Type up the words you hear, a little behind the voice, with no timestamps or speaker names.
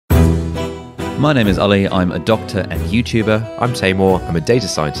My name is Ali, I'm a doctor and YouTuber. I'm Taimur, I'm a data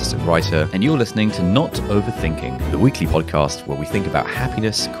scientist and writer. And you're listening to Not Overthinking, the weekly podcast where we think about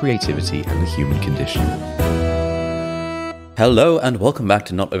happiness, creativity, and the human condition. Hello and welcome back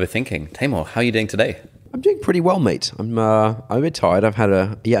to Not Overthinking. Taimur, how are you doing today? I'm doing pretty well, mate. I'm a bit tired. I've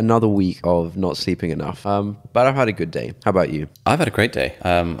had yet another week of not sleeping enough, but I've had a good day. How about you? I've had a great day.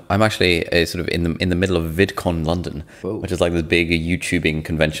 I'm actually sort of in the middle of VidCon London, which is like this big YouTubing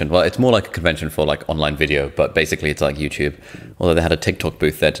convention. Well, it's more like a convention for like online video, but basically it's like YouTube. Although they had a TikTok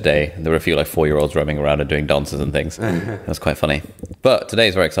booth there today, and there were a few like 4-year-olds roaming around and doing dances and things. It was quite funny. But today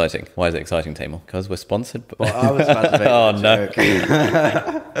is very exciting. Why is it exciting, Taimur? Because we're sponsored. Well, I was about to make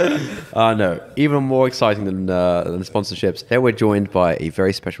oh no! Even more exciting than sponsorships. Here we're joined by a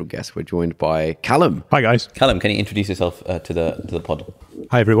very special guest. We're joined by Callum. Hi guys. Callum, can you introduce yourself to the pod?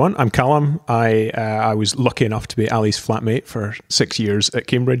 Hi everyone. I'm Callum. I was lucky enough to be Ali's flatmate for 6 years at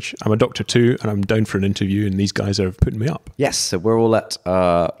Cambridge. I'm a doctor too, and I'm down for an interview. And these guys are putting me up. Yes, so we're all at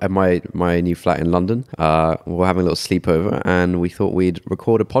my new flat in London. We're having a little sleepover, and we thought we'd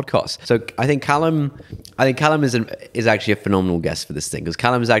record a podcast. So I think Callum is actually a phenomenal guest for this thing, because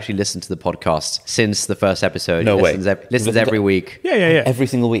Callum has actually listened to the podcast since the first episode. No way. Listens every week. Yeah. Every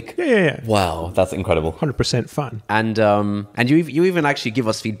single week. Yeah. Wow, that's incredible. 100% fan. And you even actually give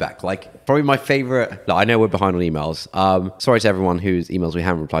us feedback. Like, probably my favorite. I know we're behind on emails. Sorry to everyone whose emails we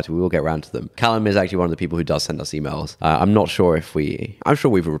haven't replied to. We will get around to them. Callum is actually one of the people who does send us emails. I'm sure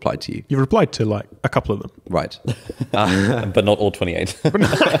we've replied to you. You've replied to like a couple of them. Right. But not all 28.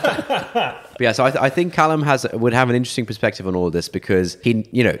 But yeah, so I think Callum would have an interesting perspective on all of this, because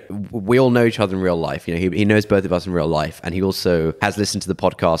we all know each other in real life. He knows both of us in real life, and he also has listened to the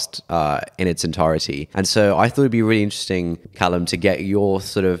podcast in its entirety. And so I thought it'd be really interesting, Callum, to get your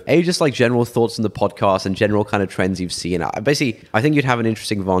sort of just like general thoughts on the podcast and general kind of trends you've seen. Basically, I think you'd have an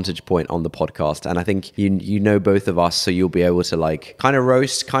interesting vantage point on the podcast, and I think you know both of us, so you'll be able to like kind of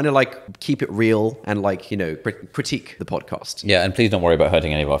roast, kind of like keep it real, and like critique the podcast. Yeah, and please don't worry about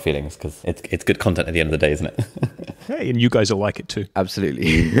hurting any of our feelings, because it's good content at the end of the day, isn't it? Hey, and you guys will like it too.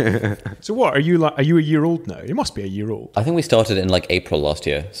 Absolutely. So what, are you a year old now? You must be a year old. I think we started in like April last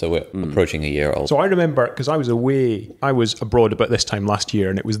year, so we're approaching a year old. So I remember, because I was abroad about this time last year,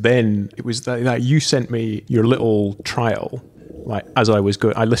 and it was that you sent me your little trial. Like, as I was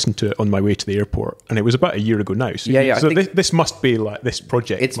going, I listened to it on my way to the airport, and it was about a year ago now. So yeah. So this must be like, this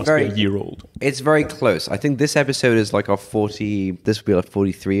project must be a year old. It's very close. I think this episode is like this will be like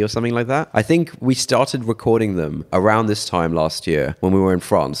 43 or something like that. I think we started recording them around this time last year when we were in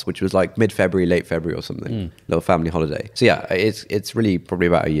France, which was like mid-February, late February or something. Little family holiday. So yeah, it's really probably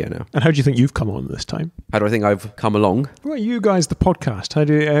about a year now. And how do you think you've come on this time? How do I think I've come along? Well, you guys, the podcast,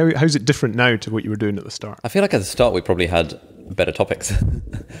 how's it different now to what you were doing at the start? I feel like at the start we probably had better topics.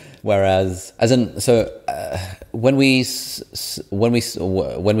 Whereas, when we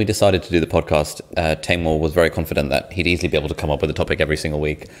decided to do the podcast, Taimur was very confident that he'd easily be able to come up with a topic every single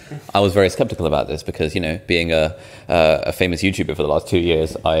week. I was very skeptical about this because, being a famous YouTuber for the last 2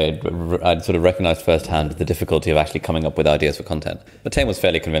 years, I'd sort of recognized firsthand the difficulty of actually coming up with ideas for content. But Taimur was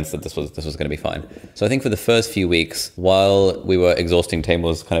fairly convinced that this was going to be fine. So I think for the first few weeks, while we were exhausting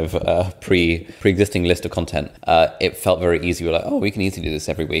Taimur's kind of pre-existing list of content, it felt very easy. We were like, oh, we can easily do this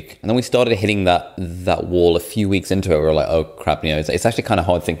every week. And then we started hitting that wall a few weeks into it. We were like, oh crap, it's actually kind of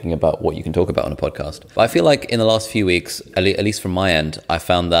hard thinking about what you can talk about on a podcast. But I feel like in the last few weeks, at least from my end, I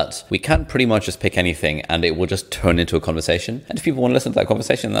found that we can pretty much just pick anything and it will just turn into a conversation. And if people want to listen to that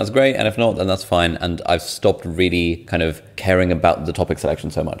conversation, that's great. And if not, then that's fine. And I've stopped really kind of caring about the topic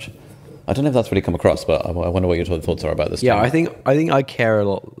selection so much. I don't know if that's really come across, but I wonder what your thoughts are about this. Yeah, I think I care a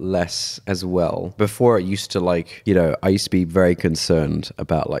lot less as well. Before, it used to I used to be very concerned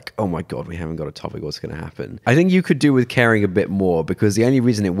about like, oh my God, we haven't got a topic, what's going to happen? I think you could do with caring a bit more, because the only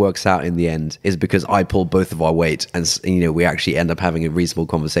reason it works out in the end is because I pull both of our weight, and we actually end up having a reasonable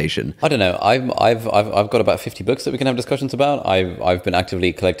conversation. I don't know. I've got about 50 books that we can have discussions about. I've been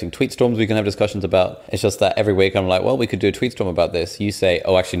actively collecting tweet storms we can have discussions about. It's just that every week I'm like, well, we could do a tweet storm about this. You say,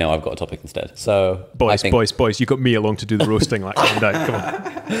 oh, actually, no, I've got a topic instead. So boys, you got me along to do the roasting. Like, calm down, come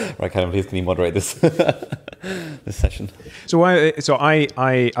on. Right, Callum, please can you moderate this this session? So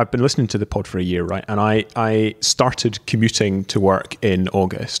I've been listening to the pod for a year, right? And I started commuting to work in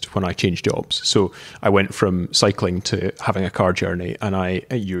August when I changed jobs. So I went from cycling to having a car journey, and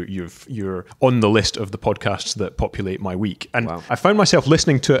you're on the list of the podcasts that populate my week. And wow. I found myself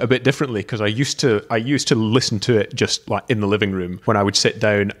listening to it a bit differently, because I used to listen to it just like in the living room when I would sit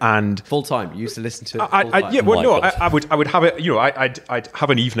down, and full time. You used to listen to it. I would have it. I'd have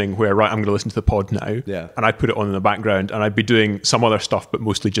an evening where I'm going to listen to the pod now, and I'd put it on in the background, and I'd be doing some other stuff, but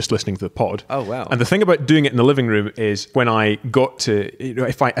mostly just listening to the pod. Oh wow! And the thing about doing it in the living room is when I got to,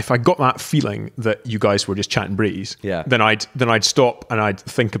 if I got that feeling that you guys were just chatting breeze, then I'd stop and I'd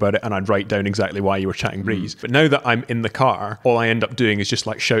think about it and I'd write down exactly why you were chatting breeze. But now that I'm in the car, all I end up doing is just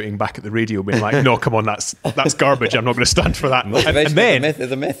like shouting back at the radio, being like, "No, come on, that's garbage. I'm not going to stand for that." Motivation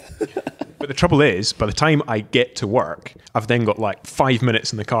is a myth. But the trouble is, by the time I get to work, I've then got like 5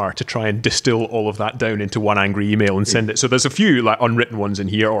 minutes in the car to try and distill all of that down into one angry email and send it. So there's a few like unwritten ones in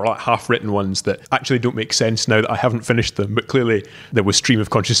here, or like half-written ones that actually don't make sense now that I haven't finished them. But clearly there was stream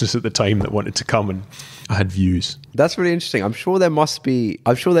of consciousness at the time that wanted to come, and I had views. That's really interesting. I'm sure there must be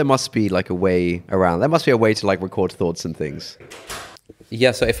like a way around. There must be a way to like record thoughts and things.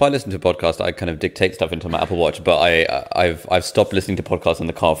 Yeah, so if I listen to a podcast, I kind of dictate stuff into my Apple Watch, but I've stopped listening to podcasts in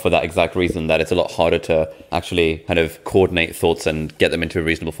the car for that exact reason, that it's a lot harder to actually kind of coordinate thoughts and get them into a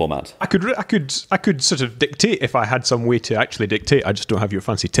reasonable format. I could sort of dictate if I had some way to actually dictate. I just don't have your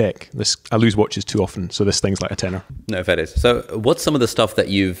fancy tech. I lose watches too often, so this thing's like a tenner. No, fair days. So what's some of the stuff that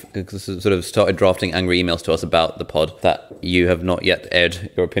you've sort of started drafting angry emails to us about the pod that you have not yet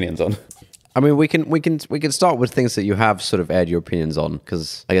aired your opinions on? I mean, we can start with things that you have sort of aired your opinions on,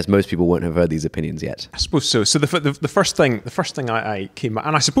 because I guess most people won't have heard these opinions yet. I suppose so. So the first thing I came at,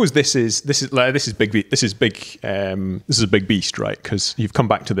 and I suppose this is a big beast, right? Because you've come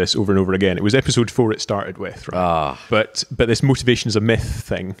back to this over and over again. It was episode 4 it started with, right? But this motivation is a myth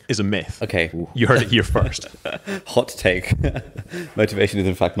thing is a myth. Okay, you heard it here first. Hot take. Motivation is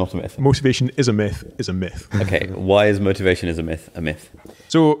in fact not a myth. Motivation is a myth. Okay, why is motivation is a myth a myth?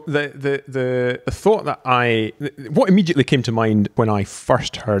 So the thought that what immediately came to mind when I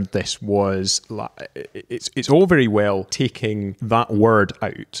first heard this was it's all very well taking that word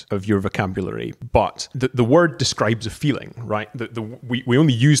out of your vocabulary, but the word describes a feeling, right? We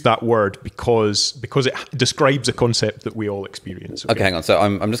only use that word because it describes a concept that we all experience. Okay, hang on. So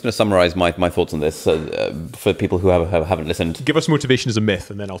I'm just going to summarize my thoughts on this for people who haven't listened. Give us motivation as a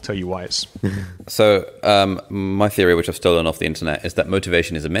myth, and then I'll tell you why it's. So my theory, which I've stolen off the internet, is that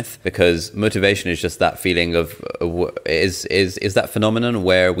motivation is a myth, because motivation is just that feeling of is that phenomenon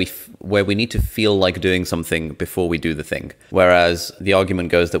where we need to feel like doing something before we do the thing. Whereas the argument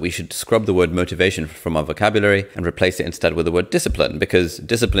goes that we should scrub the word motivation from our vocabulary and replace it instead with the word discipline, because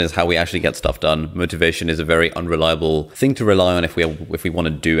discipline is how we actually get stuff done. Motivation is a very unreliable thing to rely on if we want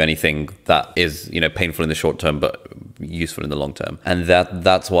to do anything that is painful in the short term but useful in the long term. And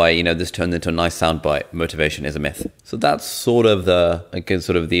that's why this turned into a nice soundbite. Motivation is a myth. So that's sort of the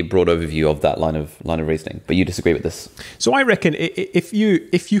broad overview of that line of reasoning. But you disagree with this? So I reckon if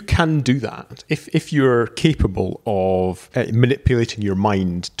you can do that, if you're capable of manipulating your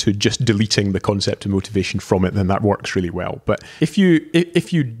mind to just deleting the concept of motivation from it, then that works really well. But if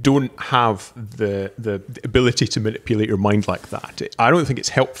you don't have the ability to manipulate your mind like that, I don't think it's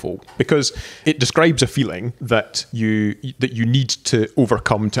helpful, because it describes a feeling that you need to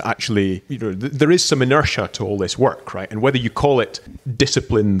overcome to actually, there is some inertia to all this work, right? And whether you call it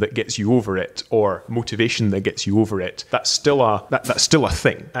discipline that gets you over it or motivation that gets you over it, that's still a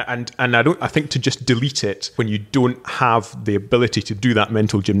thing. And I think to just delete it when you don't have the ability to do that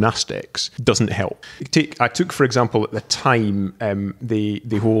mental gymnastics doesn't help. I took for example at the time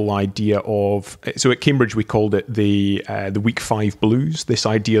the whole idea of, so at Cambridge we called it the week 5 blues. This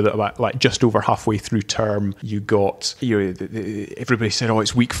idea that about like just over halfway through term you got everybody said, oh,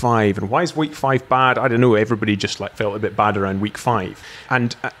 it's week 5, and why is week 5 bad? I don't know. Everybody just like felt a bit bad around week 5,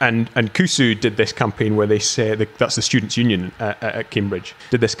 and KUSU did this campaign where they said, that's the Students' Union at Cambridge,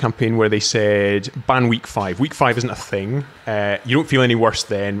 did this campaign where they said, ban week 5. Week 5 isn't a thing. You don't feel any worse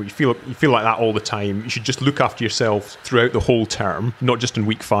then. You feel like that all the time. You should just look after yourself throughout the whole term, not just in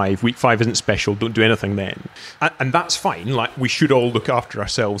week 5. Week 5 isn't special. Don't do anything then. And that's fine. Like, we should all look after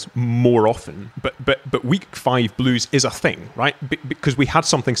ourselves more often. But week 5 blues is a thing, right? Because we had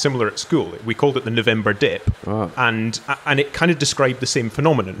something similar at school. We called it the November dip. Oh. And it kind of described the same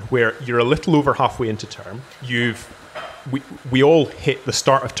phenomenon, where you're a little over halfway into term. We all hit the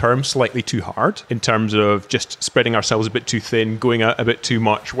start of term slightly too hard in terms of just spreading ourselves a bit too thin, going out a bit too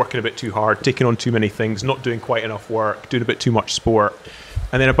much, working a bit too hard, taking on too many things, not doing quite enough work, doing a bit too much sport.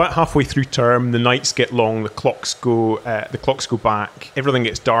 And then about halfway through term, the nights get long, the clocks go back, everything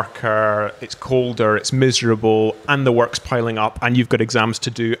gets darker, it's colder, it's miserable, and the work's piling up, and you've got exams to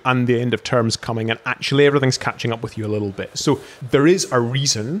do, and the end of term's coming, and actually everything's catching up with you a little bit. So there is a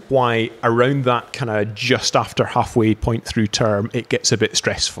reason why around that kind of just after halfway point through term, it gets a bit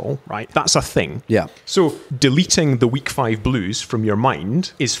stressful, right? That's a thing. Yeah. So deleting the week 5 blues from your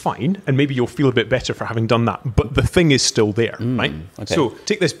mind is fine, and maybe you'll feel a bit better for having done that, but the thing is still there, right? Okay. So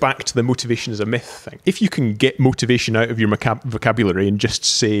take this back to the motivation as a myth thing. If you can get motivation out of your vocabulary and just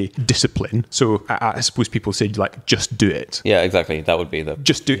say discipline, so I suppose people say like just do it. Yeah, exactly. That would be the...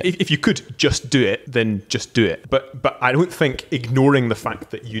 Just do it. If you could just do it, then just do it. But I don't think ignoring the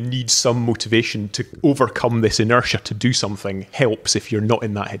fact that you need some motivation to overcome this inertia to do something helps if you're not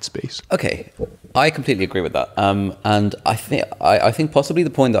in that headspace. Okay, I completely agree with that. And I think possibly the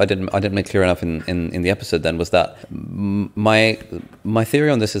point that I didn't make clear enough in the episode then was that my theory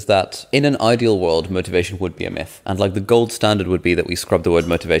on this is that in an ideal world, motivation would be a myth, and like the gold standard would be that we scrub the word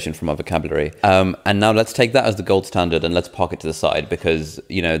motivation from our vocabulary. And now let's take that as the gold standard and let's park it to the side, because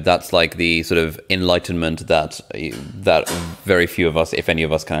that's like the sort of enlightenment that very few of us, if any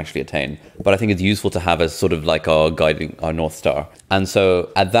of us, can actually attain. But I think it's useful to have as sort of like our guiding, our North Star. And so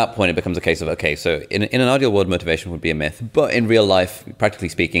at that point, it becomes a case of, okay, so in an ideal world, motivation would be a myth, but in real life, practically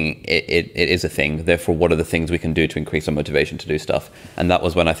speaking, it is a thing. Therefore, what are the things we can do to increase our motivation to do stuff? And that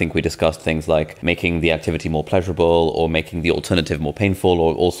was when I think we discussed things like making the activity more pleasurable, or making the alternative more painful,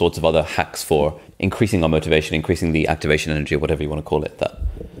 or all sorts of other hacks for increasing our motivation, increasing the activation energy, or whatever you want to call it.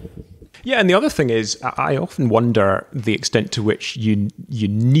 Yeah, and the other thing is, I often wonder the extent to which you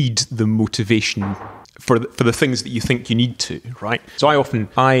need the motivation for the things that you think you need to, right? So when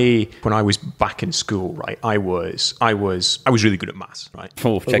I was back in school, right, I was really good at maths, right?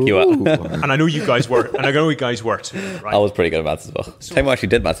 Oh, check you out. And I know you guys were, too, right? I was pretty good at maths as well. Tamo actually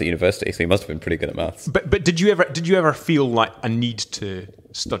did maths at university, so he must have been pretty good at maths. But did you ever feel like a need to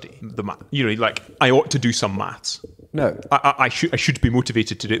study the math? Like I ought to do some maths. No, I should be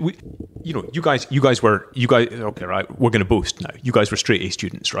motivated to do it. You guys. Okay, right. We're going to boast now. You guys were straight A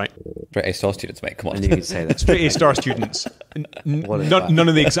students, right? Straight A star students, mate. Come on. I knew you'd say that. Straight A star students. None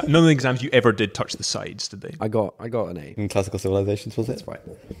of the exams you ever did touch the sides, did they? I got an A. In classical civilizations, was it? That's right.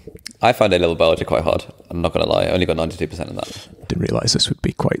 I found A-level biology quite hard. I'm not going to lie. I only got 92% in that. Didn't realise this would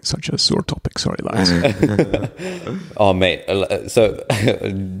be quite such a sore topic. Sorry, lads. Oh, mate. So,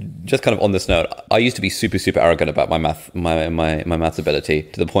 just kind of on this note, I used to be super, super arrogant about my maths ability,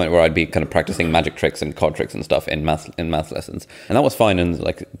 to the point where I'd be kind of practicing magic tricks and card tricks and stuff in math lessons, and that was fine in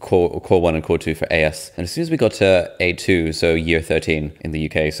like core 1 and core 2 for AS. And as soon as we got to A2, so year 13 in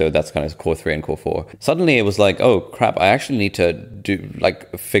the UK, so that's kind of core 3 and core 4, suddenly it was like, oh crap, I actually need to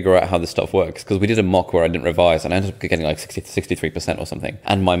figure out how this stuff works, because we did a mock where I didn't revise and I ended up getting like 63% or something,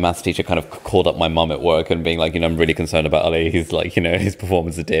 and my maths teacher kind of called up my mum at work and being like, I'm really concerned about Ali. He's like, his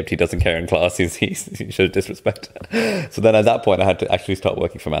performance is dipped, he doesn't care in class, he should disrespect. So then at that point I had to actually start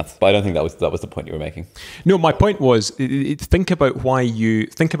working for maths. But I don't think that was the point you were making. No, my point was, think about why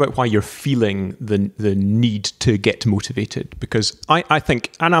you're feeling the need to get motivated, because I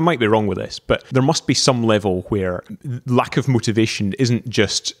think, and I might be wrong with this, but there must be some level where lack of motivation isn't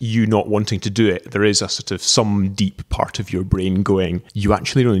just you not wanting to do it. There is a sort of some deep part of your brain going, you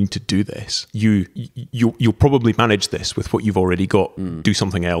actually don't need to do this. You'll probably manage this with what you've already got. Do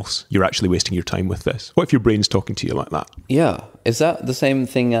something else. You're actually wasting your time with this. What if your brain's talking to you like that? Yeah. Is that the same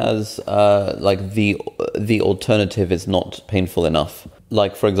thing as like the alternative is not painful enough?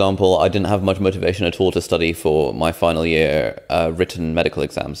 Like, for example, I didn't have much motivation at all to study for my final year written medical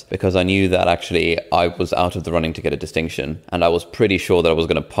exams, because I knew that actually I was out of the running to get a distinction, and I was pretty sure that I was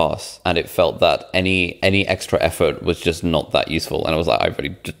going to pass, and it felt that any extra effort was just not that useful, and I was like, I really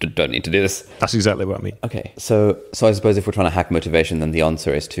don't need to do this. That's exactly what I mean. Okay, so I suppose if we're trying to hack motivation, then the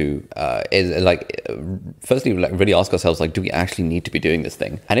answer is to firstly, like, really ask ourselves, like, do we actually need to be doing this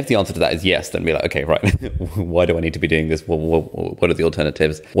thing? And if the answer to that is yes, then we're like, okay, right, why do I need to be doing this? What are the alternatives?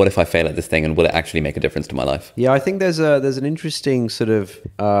 What if I fail at this thing, and will it actually make a difference to my life? Yeah, I think there's an interesting sort of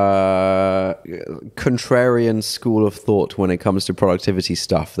contrarian school of thought when it comes to productivity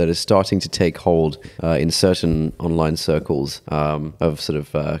stuff that is starting to take hold in certain online circles of sort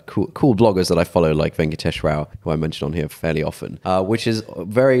of cool bloggers that I follow, like Venkatesh Rao, who I mention on here fairly often, which is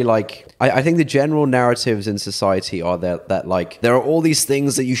very like, I think the general narratives in society are that like there are all these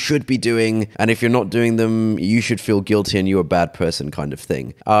things that you should be doing, and if you're not doing them, you should feel guilty and you're a bad person kind kind of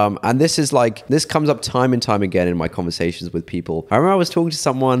thing. And this comes up time and time again in my conversations with people. I remember I was talking to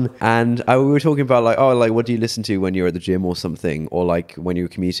someone and we were talking about like, oh, like what do you listen to when you're at the gym or something, or like when you're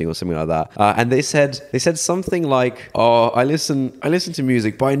commuting or something like that. And they said something like, oh, I listen to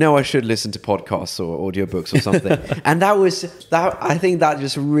music, but I know I should listen to podcasts or audiobooks or something. And I think that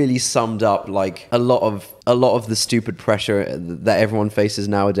just really summed up like a lot of the stupid pressure that everyone faces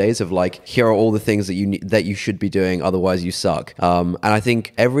nowadays of like, here are all the things that you should be doing, otherwise you suck. And I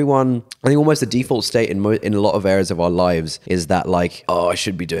think almost the default state in a lot of areas of our lives is that like, oh, I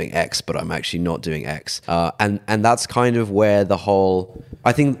should be doing X, but I'm actually not doing X. And that's kind of where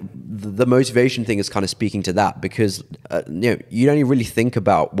I think the motivation thing is kind of speaking to that, because you don't really think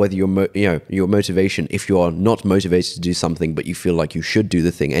about whether your motivation, if you're not motivated to do something but you feel like you should do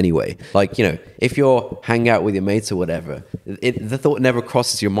the thing anyway. Like, if you're hanging out with your mates or whatever, the thought never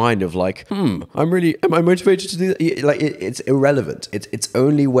crosses your mind of like, am I motivated to do that? Like, it's irrelevant. It's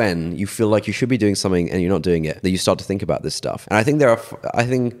only when you feel like you should be doing something and you're not doing it that you start to think about this stuff. And I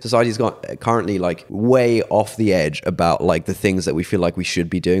think society's got currently like way off the edge about like the things that we feel like we should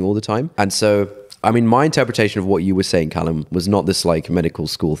be doing all the time. And so, I mean, my interpretation of what you were saying, Callum, was not this like medical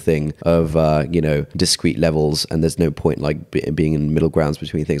school thing of, discrete levels and there's no point like being in middle grounds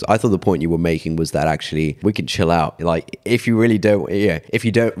between things. I thought the point you were making was that actually we can chill out. Like if you really don't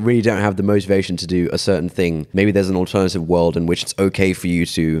have the motivation to do a certain thing, maybe there's an alternative world in which it's okay for you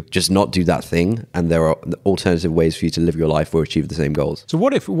to just not do that thing. And there are alternative ways for you to live your life or achieve the same goals. So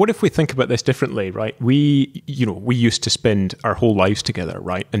what if we think about this differently, right? We used to spend our whole lives together,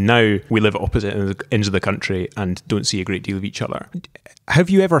 right? And now we live at opposite ends of the country and don't see a great deal of each other. Have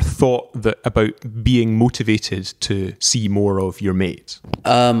you ever thought about being motivated to see more of your mates?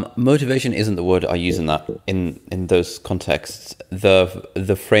 Motivation isn't the word I use in those contexts.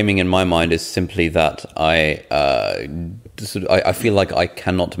 The framing in my mind is simply that I feel like I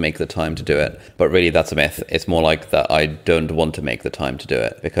cannot make the time to do it, but really that's a myth. It's more like that I don't want to make the time to do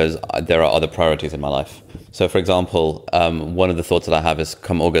it because there are other priorities in my life. So, for example, one of the thoughts that I have is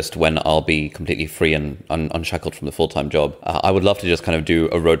come August, when I'll be completely free and unshackled from the full-time job, I would love to just kind of do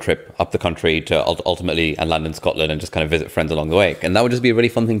a road trip up the country to ultimately and land in Scotland and just kind of visit friends along the way. And that would just be a really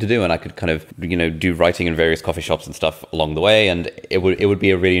fun thing to do. And I could kind of, do writing in various coffee shops and stuff along the way. And it would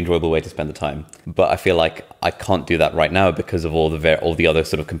be a really enjoyable way to spend the time. But I feel like I can't do that right now because of all the other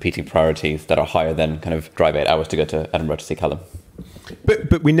sort of competing priorities that are higher than kind of drive 8 hours to go to Edinburgh to see Callum.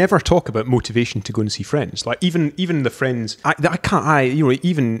 But we never talk about motivation to go and see friends. Like even the friends,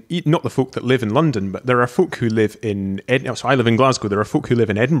 even not the folk that live in London, but there are folk who live in Edinburgh. So I live in Glasgow. There are folk who live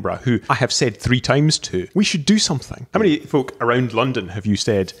in Edinburgh who I have said 3 times to, we should do something. How many folk around London have you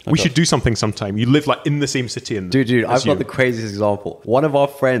said, we should do something sometime? You live like in the same city. Dude, I've got the craziest example. One of our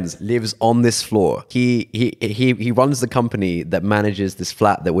friends lives on this floor. He runs the company that manages this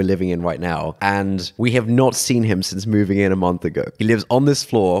flat that we're living in right now. And we have not seen him since moving in a month ago. He lives on this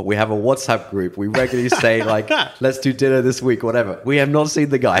floor. We have a WhatsApp group. We regularly say like, let's do dinner this week, whatever. We have not seen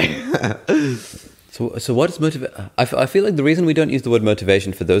the guy. So what is motivation? I feel like the reason we don't use the word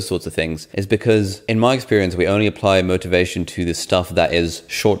motivation for those sorts of things is because, in my experience, we only apply motivation to the stuff that is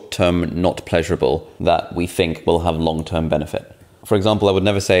short-term, not pleasurable, that we think will have long-term benefit. For example, I would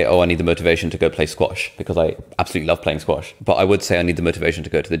never say, I need the motivation to go play squash because I absolutely love playing squash. But I would say I need the motivation to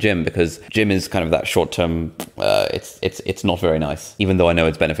go to the gym because gym is kind of that short term, it's not very nice, even though I know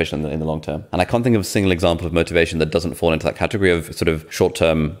it's beneficial in the long term. And I can't think of a single example of motivation that doesn't fall into that category of sort of short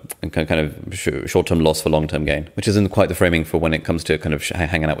term and kind of short term loss for long term gain, which isn't quite the framing for when it comes to kind of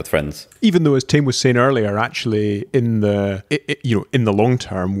hanging out with friends. Even though, as Tim was saying earlier, actually in the long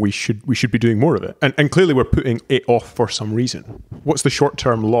term, we should be doing more of it. And clearly we're putting it off for some reason. What's the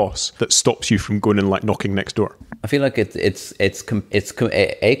short-term loss that stops you from going and like knocking next door? I feel like it's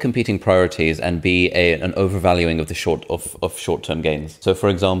A, competing priorities, and B, an overvaluing of the short-term gains. So, for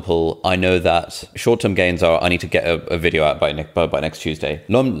example, I know that short-term gains are I need to get a video out by next Tuesday.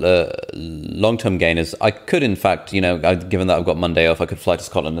 Long-term gain is I could, in fact, given that I've got Monday off, I could fly to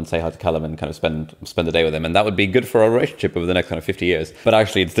Scotland and say hi to Callum and kind of spend the day with him, and that would be good for our relationship over the next kind of 50 years. But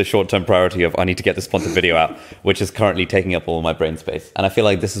actually, it's the short-term priority of I need to get this sponsored video out, which is currently taking up all my brain space. And I feel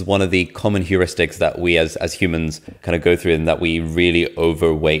like this is one of the common heuristics that we as humans kind of go through, in that we really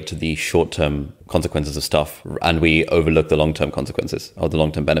overweight the short-term consequences of stuff and we overlook the long-term consequences or the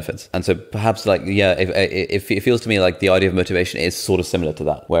long-term benefits. And so perhaps it feels to me like the idea of motivation is sort of similar to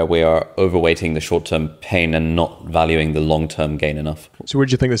that, where we are overweighting the short-term pain and not valuing the long-term gain enough. So where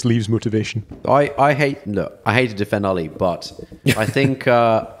do you think this leaves motivation? I hate to defend Ali, but I think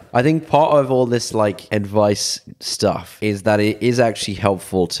I think part of all this like advice stuff is that it is actually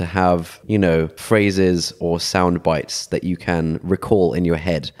helpful to have, you know, phrases or sound bites that you can recall in your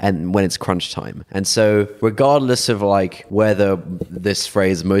head and when it's crunch time. And so regardless of like whether this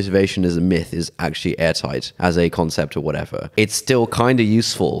phrase motivation is a myth is actually airtight as a concept or whatever, it's still kind of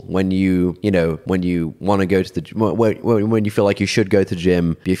useful when you know, when you want to go to the, when you feel like you should go to the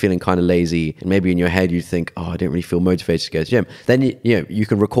gym, but you're feeling kind of lazy, and maybe in your head you think, oh, I don't really feel motivated to go to the gym. Then you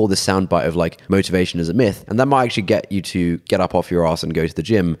can recall this soundbite of like motivation is a myth, and that might actually get you to get up off your ass and go to the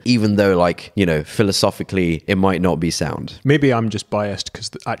gym, even though like, you know, philosophically it might not be sound. Maybe I'm just biased because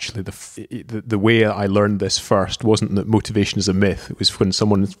actually the way I learned this first wasn't that motivation is a myth. It was when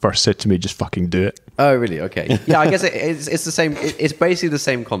someone first said to me, just fucking do it. Oh, really? Okay. Yeah, I guess it's the same. It's basically the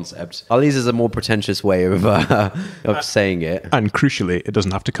same concept. At least it's a more pretentious way of saying it. And crucially, it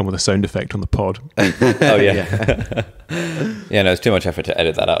doesn't have to come with a sound effect on the pod. Oh, yeah. Yeah, no, it's too much effort to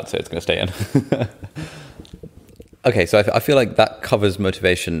edit that out, so it's going to stay in. Okay, so I feel like that covers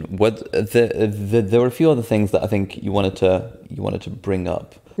motivation. There were a few other things that I think you wanted to bring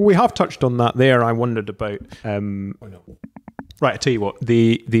up. We have touched on that there. I wondered about... Right, I tell you what,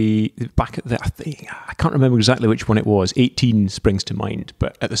 the back at the, I can't remember exactly which one it was. 18 springs to mind,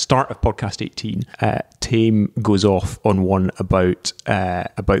 but at the start of podcast 18, Tame goes off on one about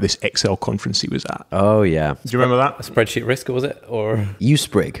this Excel conference he was at. Oh yeah, do you remember that? Spreadsheet Risk, was it? Or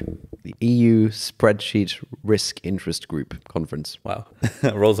USPRIG, the EU Spreadsheet Risk Interest Group Conference. Wow,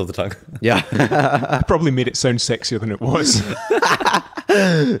 rolls off the tongue. Yeah, I probably made it sound sexier than it was.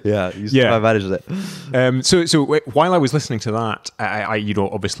 I managed it. So while I was listening to that, I you know,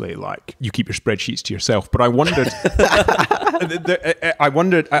 obviously, like, you keep your spreadsheets to yourself, but I wondered,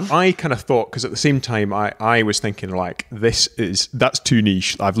 I kind of thought, because at the same time, I was thinking, like, that's too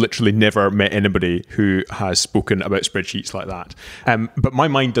niche. I've literally never met anybody who has spoken about spreadsheets like that. But my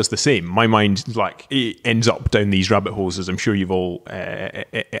mind does the same. My mind, like, it ends up down these rabbit holes, as I'm sure you've all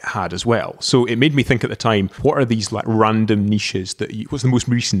had as well. So it made me think at the time, what are these, like, random niches what's the most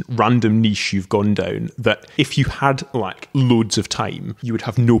recent random niche you've gone down that if you had, like, loads of time, you would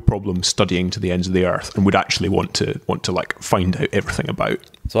have no problem studying to the ends of the earth and would actually want to like find out everything about?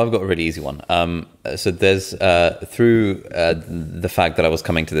 So I've got a really easy one. So there's through the fact that I was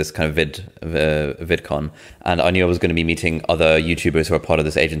coming to this kind of VidCon, and I knew I was going to be meeting other YouTubers who are part of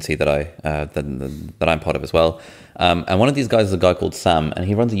this agency that I'm part of as well. And one of these guys is a guy called Sam, and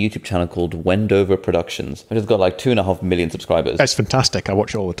he runs a YouTube channel called Wendover Productions, which has got like 2.5 million subscribers. That's fantastic. I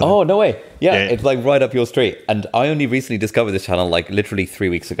watch it all the time. Oh, no way. Yeah, it's like right up your street. And I only recently discovered this channel like literally 3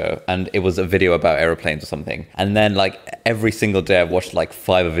 weeks ago, and it was a video about aeroplanes or something. And then like every single day I've watched like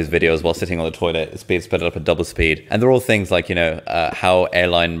 5 of his videos while sitting on the toilet. It's been sped up at double speed. And they're all things like, you know, how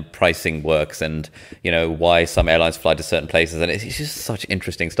airline pricing works and, you know, why some airlines fly to certain places. And it's just such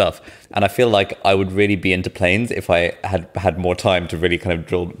interesting stuff. And I feel like I would really be into planes if I had more time to really kind of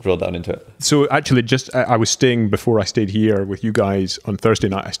drill down into it. So actually, just I was staying before I stayed here with you guys on Thursday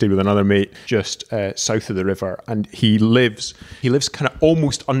night. I stayed with another mate just south of the river, and he lives kind of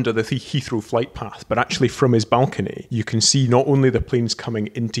almost under the Heathrow flight path, but actually from his balcony you can see not only the planes coming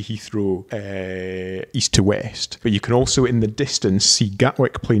into Heathrow east to west, but you can also in the distance see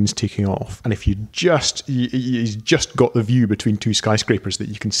Gatwick planes taking off. And if he's just got the view between 2 skyscrapers that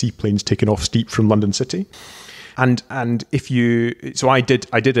you can see planes taking off steep from London City. And if you, so I did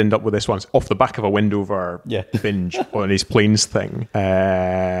end up with this once off the back of a Wendover binge on his planes thing.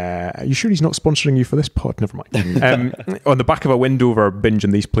 Are you sure he's not sponsoring you for this pod? Never mind. On the back of a Wendover binge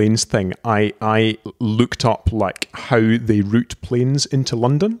on these planes thing, I looked up like how they route planes into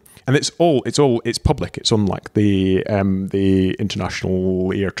London. And it's public. It's on like the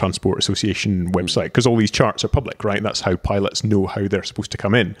International Air Transport Association website, because all these charts are public, right? That's how pilots know how they're supposed to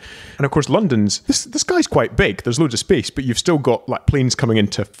come in. And of course, London's this guy's quite big. There's loads of space, but you've still got like planes coming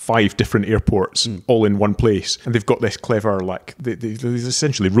into 5 different airports all in one place, and they've got this clever like there's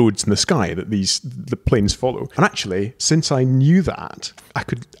essentially roads in the sky that the planes follow. And actually, since I knew that, I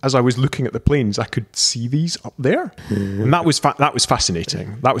could, as I was looking at the planes, I could see these up there, and that was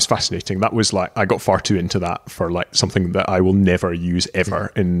fascinating. That was like, I got far too into that for like something that I will never use ever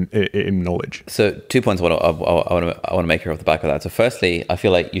in knowledge. So 2 points I want to make here off the back of that. So firstly, I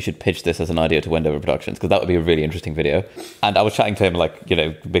feel like you should pitch this as an idea to Wendover Productions, because that would be a really interesting video. And I was chatting to him, like, you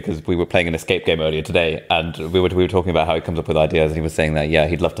know, because we were playing an escape game earlier today, and we were talking about how he comes up with ideas, and he was saying that, yeah,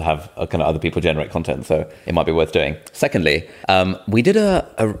 he'd love to have kind of other people generate content, so it might be worth doing. Secondly, we did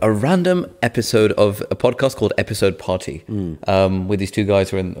a random episode of a podcast called Episode Party with these two guys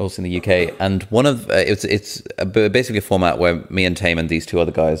who are also in the UK, and one of it's basically a format where me and Tame and these two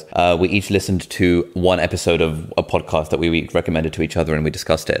other guys, we each listened to one episode of a podcast that we recommended to each other, and we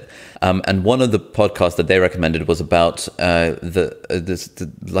discussed it. And one of the podcasts that they recommended was about the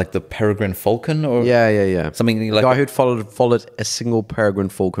peregrine falcon, or something like the guy who'd followed a single peregrine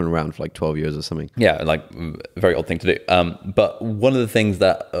falcon around for like 12 years or something. Yeah, like very odd thing to do. But one of the things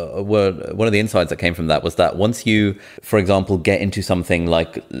that one of the insights that came from that was that once you, for example, get into something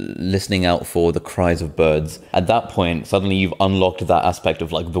like listening out for the cries of birds, at that point suddenly you've unlocked that aspect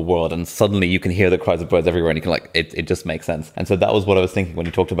of like the world, and suddenly you can hear the cries of birds everywhere, and you can it just makes sense. And so that was what I was thinking when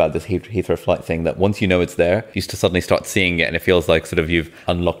you talked about this Heathrow flight thing, that once you know it's there, you suddenly start seeing it, and it feels like sort of you've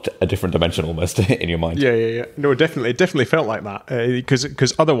unlocked a different dimension almost in your mind. Yeah. No, definitely, it definitely felt like that,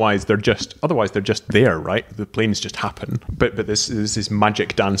 because otherwise they're just there, right? The planes just happen. But there's this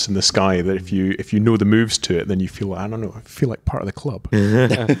magic dance in the sky that if you know the moves to it, then you feel, I don't know, I feel like part of the club.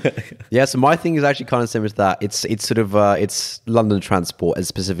 Yeah. So my thing is actually kind of similar to that. It's sort of it's London transport, and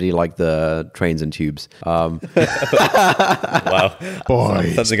specifically like the trains and tubes. Wow,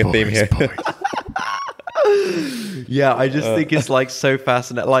 Boys, something a theme here. Yeah, I just think it's like so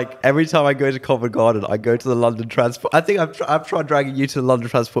fascinating. Like every time I go to Covent Garden, I go to the London Transport. I think I've tried dragging you to the London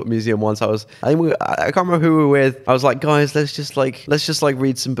Transport Museum once. I can't remember who we were with. I was like, guys, let's just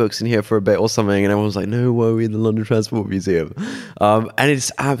read some books in here for a bit or something. And everyone was like, no, why are we in the London Transport Museum? And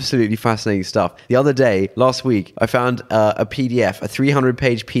it's absolutely fascinating stuff. The other day, last week, I found a PDF, a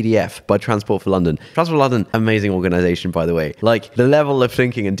 300-page PDF by Transport for London. Transport for London, amazing organization, by the way. Like the level of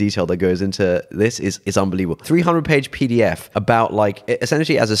thinking and detail that goes into this is unbelievable. 300-page PDF about like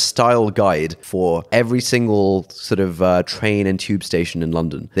essentially as a style guide for every single sort of train and tube station in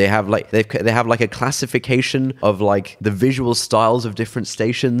London. They have like they have like a classification of like the visual styles of different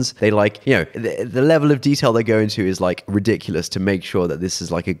stations. They like, you know, the level of detail they go into is like ridiculous to make sure that this is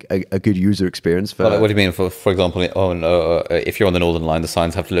like a good user experience. For what do you mean? For example, if you're on the Northern Line, the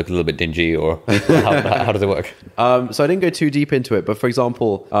signs have to look a little bit dingy, or how does it work? So I didn't go too deep into it, but for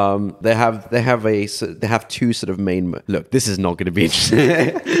example, they have two sort of main. Look, this is not going to be interesting.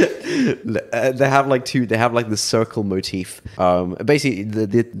 They have like the circle motif. Basically, the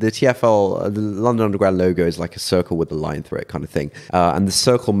TfL, the London Underground logo is like a circle with a line through it, kind of thing. And the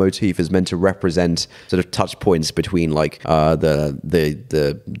circle motif is meant to represent sort of touch points between like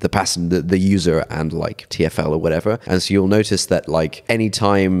the passenger, the user, and like TfL or whatever. And so you'll notice that like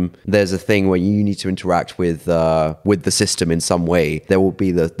anytime there's a thing where you need to interact with the system in some way, there will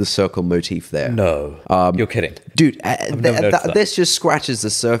be the circle motif there. No, you're kidding, dude. This just scratches the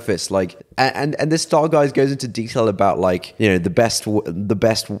surface. Like, and this style guide goes into detail about like, you know, the best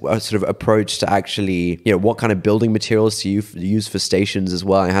sort of approach to actually, you know, what kind of building materials to use for stations as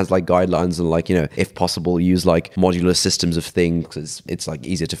well. It has like guidelines and like, you know, if possible, use like modular systems of things because it's like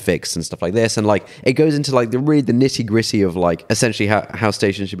easier to fix and stuff like this. And like it goes into like the nitty gritty of like essentially how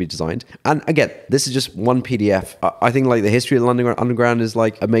stations should be designed. And again, this is just one PDF. I think like the history of the London Underground is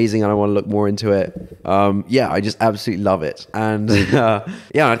like amazing, and I want to look more into it. Yeah, I just absolutely love it. And yeah,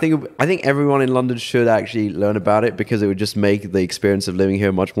 I think everyone in London should actually learn about it, because it would just make the experience of living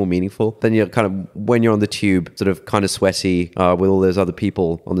here much more meaningful. Then you're kind of, when you're on the tube, sort of kind of sweaty with all those other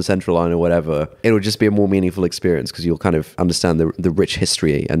people on the Central Line or whatever, it would just be a more meaningful experience because you'll kind of understand the rich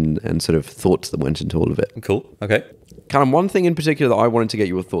history and sort of thoughts that went into all of it. Cool. Okay. Kind of one thing in particular that I wanted to get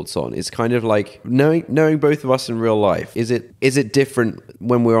your thoughts on is kind of like knowing both of us in real life. Is it different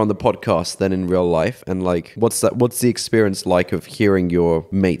when we're on the podcast than in real life? And like, what's the experience like of hearing your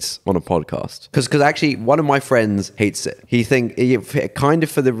mates on a podcast? Because actually, one of my friends hates it. He kind of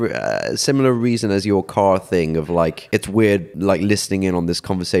for the similar reason as your car thing of like, it's weird like listening in on this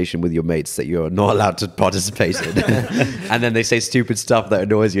conversation with your mates that you're not allowed to participate in, and then they say stupid stuff that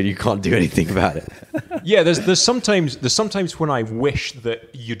annoys you and you can't do anything about it. Yeah, there's sometimes when I wish that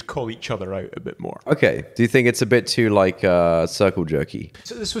you'd call each other out a bit more. Okay. Do you think it's a bit too like circle jerky?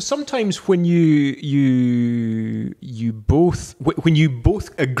 So this was sometimes when you both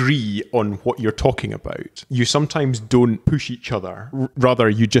agree on what you're talking about. You sometimes don't push each other. Rather,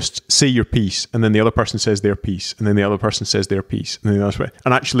 you just say your piece, and then the other person says their piece, and then the other person says their piece, and then the other way.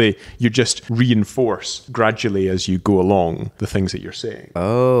 And actually, you just reinforce gradually as you go along the things that you're saying.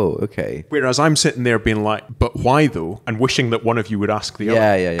 Oh, okay. Whereas I'm sitting there being like, but why though? know, and wishing that one of you would ask the other.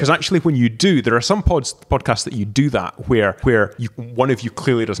 Yeah. Because actually, when you do, there are some podcasts that you do that where one of you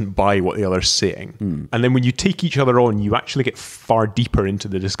clearly doesn't buy what the other's saying. And then when you take each other on, you actually get far deeper into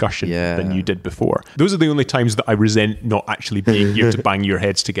the discussion than you did before. Those are the only times that I resent not actually being here to bang your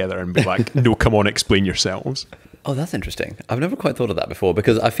heads together and be like, no, come on, explain yourselves. Oh, that's interesting. I've never quite thought of that before,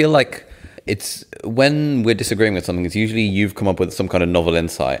 because I feel like it's when we're disagreeing with something, it's usually you've come up with some kind of novel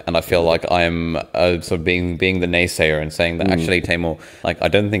insight, and I feel like I'm sort of being the naysayer and saying that actually, Tamor, like, I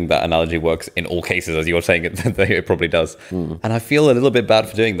don't think that analogy works in all cases as you're saying it probably does. And I feel a little bit bad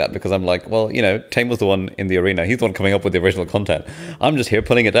for doing that, because I'm like, well, you know, Tamor's the one in the arena. He's the one coming up with the original content. I'm just here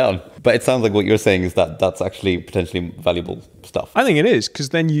pulling it down. But it sounds like what you're saying is that that's actually potentially valuable stuff. I think it is, because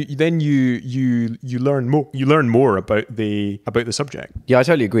then you learn more. You learn more about the subject. Yeah, I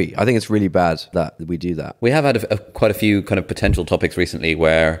totally agree. I think it's really bad that we do that. We have had quite a few kind of potential topics recently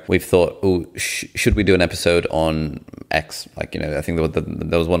where we've thought, oh, should we do an episode on X? Like, you know, I think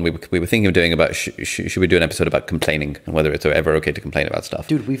there was one we were thinking of doing about should we do an episode about complaining and whether it's ever okay to complain about stuff.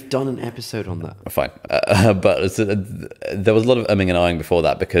 Dude, we've done an episode on that. Fine. But there was a lot of umming and ahhing before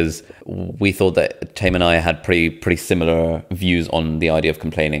that, because we thought that Tame and I had pretty similar views on the idea of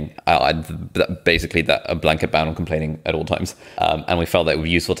complaining. Basically, that a blanket ban on complaining at all times. And we felt that it would be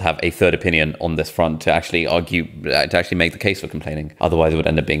useful to have a third opinion on this front to actually argue, to actually make the case for complaining. Otherwise, it would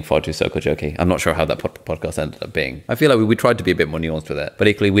end up being far too circle jerky. I'm not sure how that podcast ended up being. I feel like we tried to be a bit more nuanced with it. But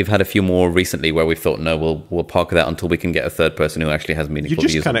equally, we've had a few more recently where we thought, no, we'll park that until we can get a third person who actually has meaningful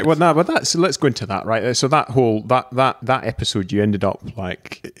views. So let's go into that, right? So that episode, you ended up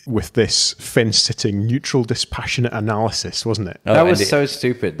like with this fence-sitting, neutral, dispassionate analysis, wasn't it? That was so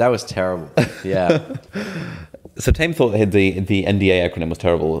stupid. That was terrible. Yeah. So Tame thought the NDA acronym was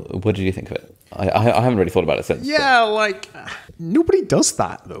terrible. What did you think of it? I haven't really thought about it since. Yeah, like nobody does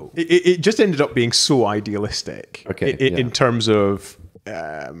that though. It just ended up being so idealistic. Okay, in terms of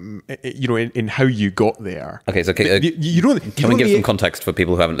you know, in how you got there. Okay, so can we give some context for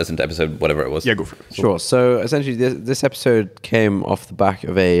people who haven't listened to episode whatever it was? Yeah, go for it. Sure. So essentially, this episode came off the back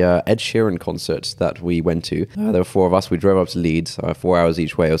of a Ed Sheeran concert that we went to. There were four of us. We drove up to Leeds, 4 hours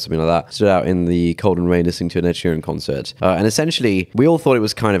each way or something like that. Stood out in the cold and rain listening to an Ed Sheeran concert. And essentially, we all thought it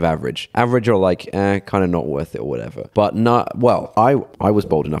was kind of average or like kind of not worth it or whatever. But not, well, I was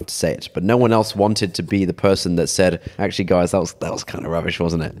bold enough to say it, but no one else wanted to be the person that said, actually, guys, that was kind of rubbish,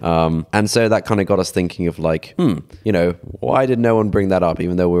 wasn't it? And so that kind of got us thinking of like, you know, why did no one bring that up,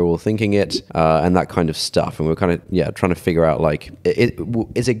 even though we were all thinking it, and that kind of stuff. And we were kind of, trying to figure out like,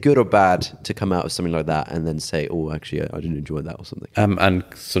 is it good or bad to come out with something like that and then say, oh, actually, I didn't enjoy that or something. And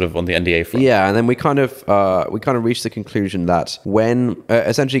sort of on the NDA front. Yeah, and then we kind of reached the conclusion that when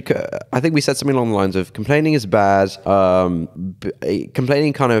essentially, I think we said something along the lines of complaining is bad.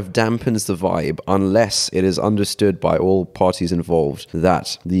 Complaining kind of dampens the vibe unless it is understood by all parties involved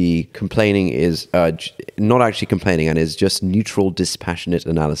that the complaining is not actually complaining and is just neutral, dispassionate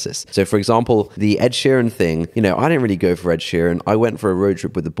analysis. So, for example, the Ed Sheeran thing, you know, I didn't really go for Ed Sheeran. I went for a road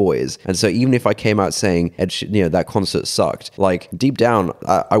trip with the boys. And so even if I came out saying, that concert sucked, like deep down,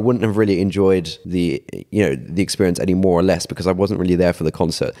 I wouldn't have really enjoyed the experience any more or less because I wasn't really there for the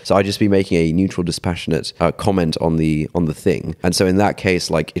concert. So I'd just be making a neutral, dispassionate comment on the thing. And so in that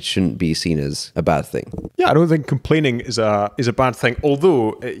case, like, it shouldn't be seen as a bad thing. Yeah, I don't think complaining is a bad thing.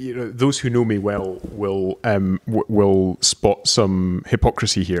 Although, those who know me well will spot some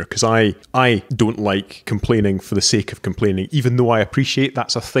hypocrisy here, because I don't like complaining for the sake of complaining, even though I appreciate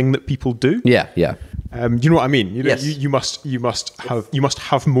that's a thing that people do. Yeah. You know what I mean? Yes. You must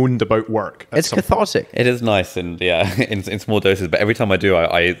have moaned about work. It's cathartic. It is nice, and in small doses. But every time I do,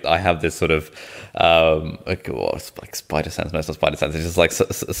 I have this sort of like spider sense. No, it's not spider sense. It's just like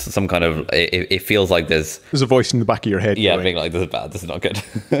some kind of. It feels like there's a voice in the back of your head. Yeah, going, being like, this is bad. This is not good.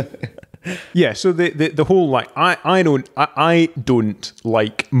 Yeah, so the whole like I don't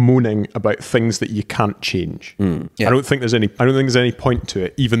like moaning about things that you can't change. Yeah. I don't think there's any point to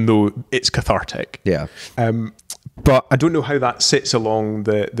it, even though it's cathartic. Yeah. But I don't know how that sits along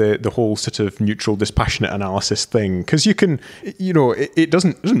the whole sort of neutral, dispassionate analysis thing, because you can, it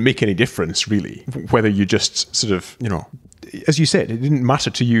doesn't make any difference really whether you just sort of, as you said, it didn't matter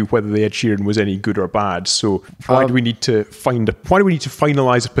to you whether the Ed Sheeran was any good or bad. So why do we need to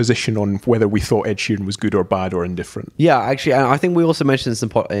finalize a position on whether we thought Ed Sheeran was good or bad or indifferent? Yeah, actually, I think we also mentioned this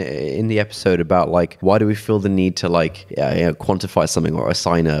in the episode about like, why do we feel the need to like quantify something or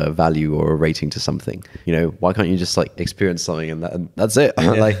assign a value or a rating to something? Why can't you just like experience something and that's it?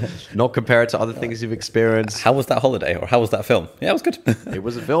 Like, not compare it to other things you've experienced. How was that holiday, or how was that film? Yeah, it was good. It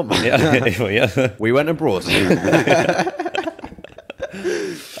was a film. Yeah. We went abroad.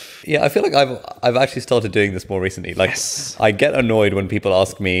 Yeah, I feel like I've actually started doing this more recently. Like, I get annoyed when people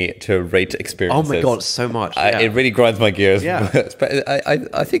ask me to rate experiences. Oh my God, so much. It really grinds my gears. Yeah.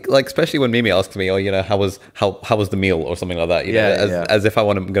 I think, like, especially when Mimi asks me, how was the meal or something like that. As if I'm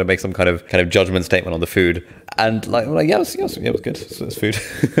going to make some kind of judgment statement on the food. And like, I'm like, yeah, it was good. It's food.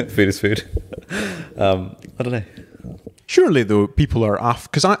 Food is food. I don't know. Surely, though, people are off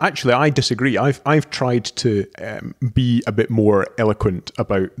because I disagree. I've tried to be a bit more eloquent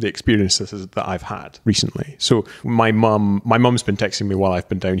about the experiences that I've had recently. So my mum's been texting me while I've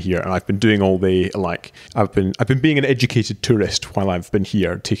been down here, and I've been doing all the I've been being an educated tourist while I've been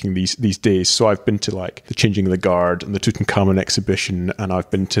here, taking these days. So I've been to like the Changing of the Guard and the Tutankhamun exhibition, and I've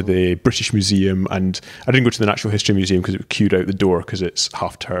been to the British Museum, and I didn't go to the Natural History Museum because it was queued out the door because it's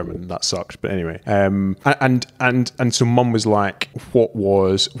half term and that sucked. But anyway, and so Mum was like, what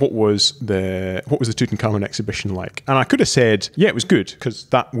was the Tutankhamun exhibition like? And I could have said, yeah, it was good, because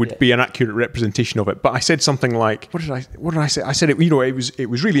that would be an accurate representation of it. But I said something like, what did I say? I said it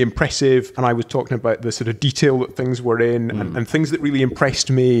was really impressive, and I was talking about the sort of detail that things were in and things that really impressed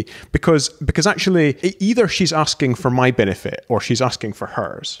me, because actually either she's asking for my benefit or she's asking for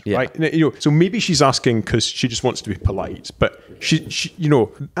hers, right? So maybe she's asking because she just wants to be polite, but she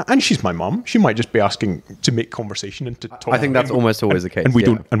and she's my mum. She might just be asking to make conversation and to talk. I think that's almost always the case. And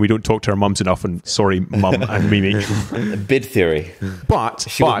we don't talk to our mums enough. And sorry, Mum and Mimi. Bid theory. But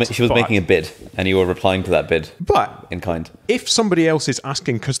she was making a bid, and you were replying to that bid. But in kind. If somebody else is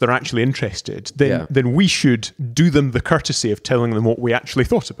asking because they're actually interested, then we should do them the courtesy of telling them what we actually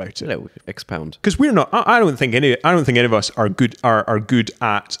thought about it. No, expound. Because we're not. I don't think any of us are good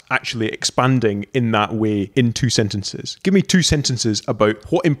at actually expanding in that way in 2 sentences. Give me 2 sentences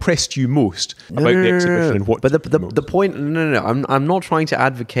about what impressed you most about the exhibition and what. But the point. No. I'm not trying to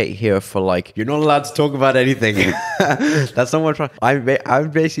advocate here for like you're not allowed to talk about anything. That's not what I'm trying.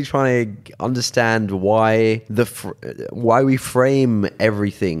 I'm basically trying to understand why we frame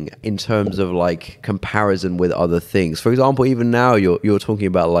everything in terms of like comparison with other things. For example, even now you're talking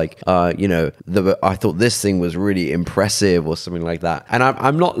about like I thought this thing was really impressive or something like that. And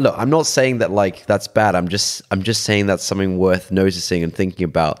I'm not saying that like that's bad. I'm just saying that's something worth noticing and thinking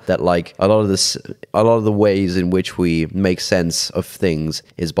about. That like a lot of the ways in which we make sense of things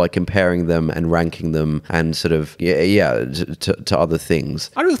is by comparing them and ranking them and sort of to other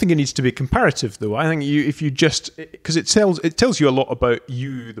things. I don't think it needs to be comparative though. I think if you just because it tells you a lot about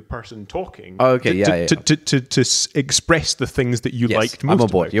you, the person talking. Oh, okay, to express the things that you liked most. I'm on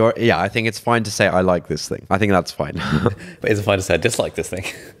board. I think it's fine to say I like this thing. I think that's fine. But is it fine to say I dislike this thing?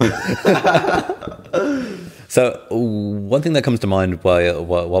 So one thing that comes to mind while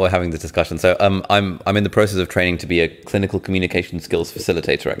we're having this discussion. So I'm in the process of training to be a clinical communication skills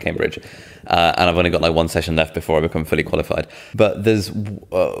facilitator at Cambridge, and I've only got like 1 session left before I become fully qualified. But there's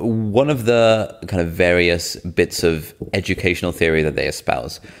one of the kind of various bits of educational theory that they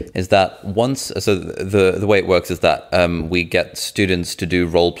espouse is that the way it works is that we get students to do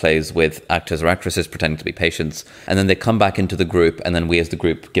role plays with actors or actresses pretending to be patients, and then they come back into the group, and then we as the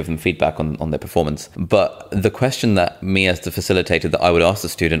group give them feedback on their performance. But the question that me as the facilitator that I would ask the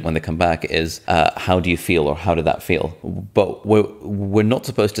student when they come back is, how do you feel, or how did that feel? But we're not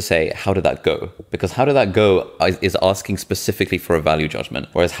supposed to say, how did that go? Because how did that go is asking specifically for a value judgment,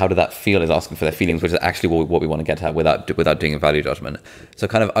 whereas how did that feel is asking for their feelings, which is actually what we want to get at without doing a value judgment. So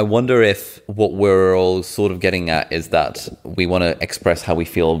kind of, I wonder if what we're all sort of getting at is that we want to express how we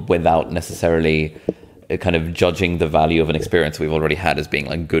feel without necessarily kind of judging the value of an experience we've already had as being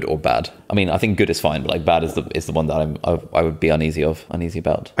like good or bad. I mean, I think good is fine, but like bad is the one that I would be uneasy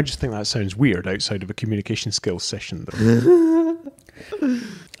about. I just think that sounds weird outside of a communication skills session, though.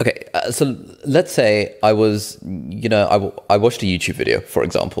 Okay, so let's say I was, I watched a YouTube video, for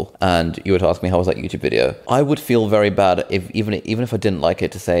example, and you were to ask me how was that YouTube video. I would feel very bad if even if I didn't like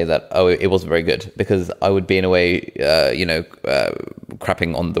it to say that, oh, it wasn't very good, because I would be in a way,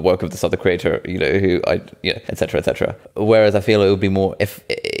 crapping on the work of this other creator, et cetera. Whereas I feel it would be more if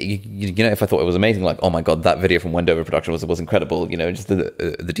I thought it was amazing, like, oh my God, that video from Wendover production was incredible, just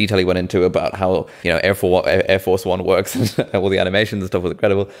the detail he went into about how, Air Force One works and all the animations and stuff was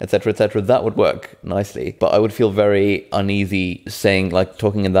incredible, etc., that would work nicely. But I would feel very uneasy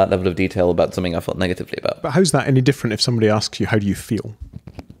talking in that level of detail about something I felt negatively about. But how's that any different if somebody asks you, how do you feel?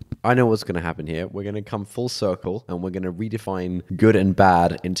 I know what's going to happen here. We're going to come full circle and we're going to redefine good and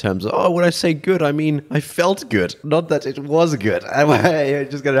bad in terms of, when I say good, I mean I felt good, not that it was good. I'm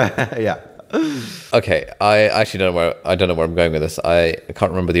just going to, yeah. Okay, I actually don't know where I'm going with this. I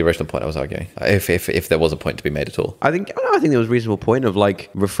can't remember the original point I was arguing. If there was a point to be made at all. I think there was a reasonable point of like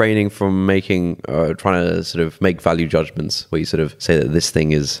refraining from trying to sort of make value judgments where you sort of say that this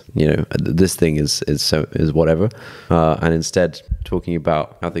thing is, this thing is whatever, and instead talking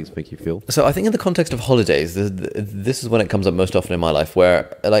about how things make you feel. So I think in the context of holidays, this is when it comes up most often in my life,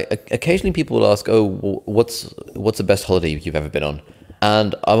 where like occasionally people will ask, "Oh, what's the best holiday you've ever been on?"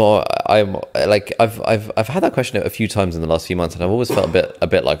 And I'm like I've had that question a few times in the last few months, and I've always felt a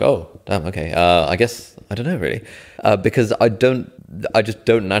bit like, oh damn, okay, I guess I don't know really, because I just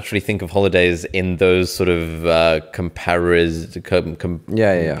don't naturally think of holidays in those sort of comparatory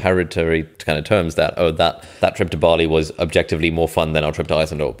kind of terms. That trip to Bali was objectively more fun than our trip to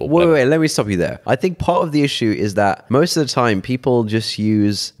Iceland. Or wait, let me stop you there. I think part of the issue is that most of the time people just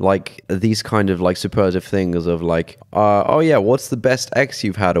use like these kind of like superlative things of like, oh yeah, what's the best X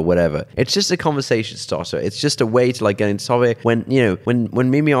you've had or whatever. It's just a conversation starter. It's just a way to like get into topic. When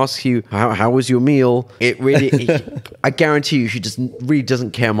Mimi asks you how was your meal, it really I guarantee you she really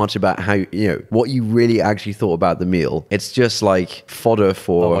doesn't care much about how what you really actually thought about the meal. It's just like fodder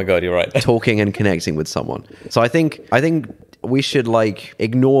for oh my god, you're right. talking and connecting with someone. So I think we should like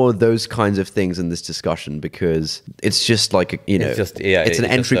ignore those kinds of things in this discussion because it's just like it's an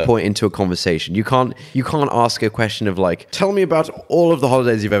entry point into a conversation. You can't ask a question of like, tell me about all of the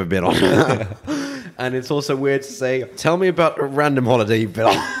holidays you've ever been on. And it's also weird to say, tell me about a random holiday you've been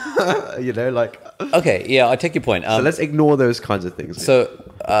on. Like okay, yeah, I take your point. So let's ignore those kinds of things. So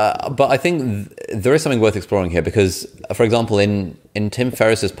but I think there is something worth exploring here because, for example, in Tim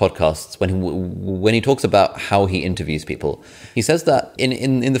Ferriss's podcasts, when he talks about how he interviews people, he says that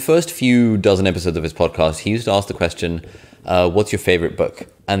in the first few dozen episodes of his podcast, he used to ask the question, what's your favorite book?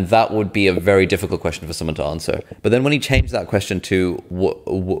 And that would be a very difficult question for someone to answer. But then when he changed that question to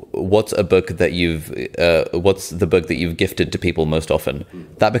what's the book that you've gifted to people most often,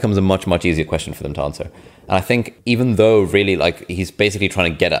 that becomes a much, much easier question for them to answer. And I think even though really like he's basically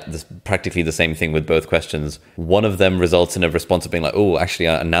trying to get at this practically the same thing with both questions, one of them results in a response of being like, oh, actually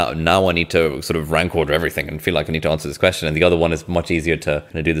now I need to sort of rank order everything and feel like I need to answer this question. And the other one is much easier to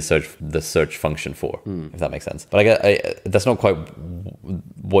do the search function for, if that makes sense. But I guess that's not quite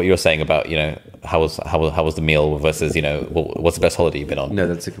what you're saying about how was the meal versus what's the best holiday you've been on. No,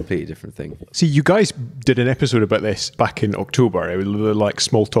 that's a completely different thing. See, you guys did an episode about this back in October. It was like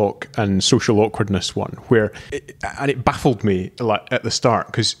small talk and social awkwardness one, where it baffled me like at the start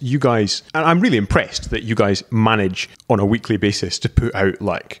because you guys, and I'm really impressed that you guys manage on a weekly basis to put out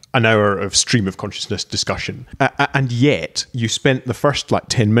like an hour of stream of consciousness discussion, and yet you spent the first like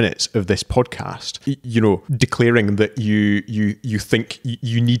 10 minutes of this podcast, declaring that you think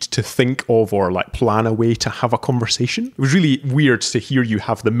you need to think of or like plan a way to have a conversation. It was really weird to hear you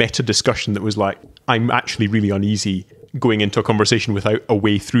have the meta discussion that was like, I'm actually really uneasy going into a conversation without a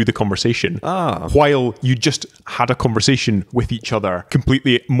way through the conversation, while you just had a conversation with each other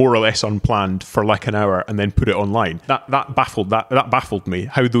completely more or less unplanned for like an hour and then put it online. That baffled me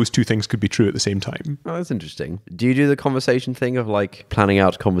how those two things could be true at the same time. Oh, that's interesting. Do you do the conversation thing of like planning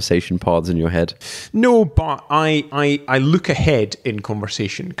out conversation paths in your head? No, but I look ahead in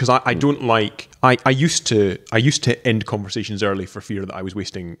conversation because I don't like. I used to end conversations early for fear that I was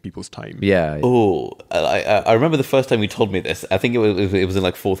wasting people's time. Yeah. Oh, I remember the first time you told me this. I think it was in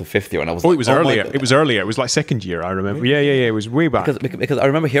like fourth or fifth year, and I was. Oh, it was earlier. It was earlier. It was like second year. I remember. Yeah. It was way back. Because I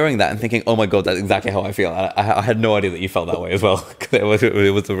remember hearing that and thinking, oh my god, that's exactly how I feel. I had no idea that you felt that way as well. it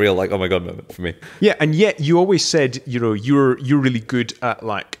was a real like, oh my god moment for me. Yeah, and yet you always said, you're really good at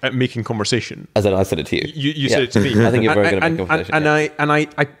making conversation. As in, I said it to you. You said it to me. I think you're very good at making conversation.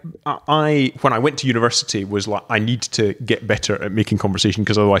 I when I went to university was like, I need to get better at making conversation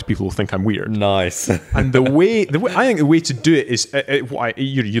because otherwise people will think I'm weird. Nice. And the way I think the way to do it is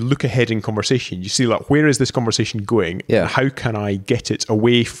you look ahead in conversation. You see like, where is this conversation going? Yeah. And how can I get it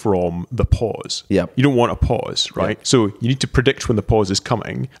away from the pause? Yeah. You don't want a pause, right? Yeah. So you need to predict when the pause is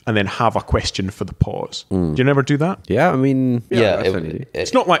coming and then have a question for the pause. Do you never do that? Yeah, I mean,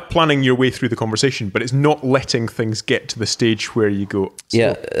 it's not like planning your way through the conversation, but it's not letting things get to the stage where you go.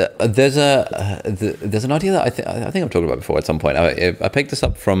 There's an idea that I think I've talked about before at some point. I picked this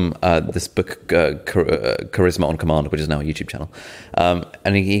up from this book, Charisma on Command, which is now a YouTube channel,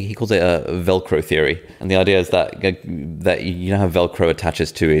 and he calls it a Velcro theory. And the idea is that how Velcro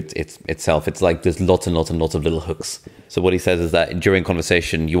attaches to itself. It's like there's lots and lots and lots of little hooks. So what he says is that during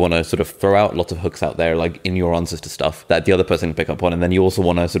conversation, you want to sort of throw out lots of hooks out there, like in your answers to stuff that the other person can pick up on. And then you also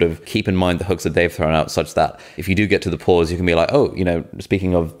want to sort of keep in mind the hooks that they've thrown out, such that if you do get to the pause, you can be like, oh,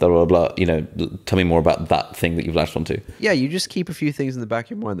 speaking of blah, blah, blah, tell me more about that thing that you've latched onto. Yeah, you just keep a few things in the back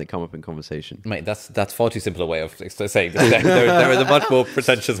of your mind that come up in conversation. Mate, that's far too simple a way of saying this. There is a much more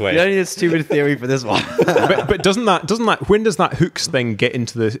pretentious way. You don't need a stupid theory for this one. but doesn't that when does that hooks thing get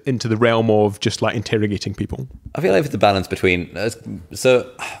into the realm of just like interrogating people? I feel like it's the balance between.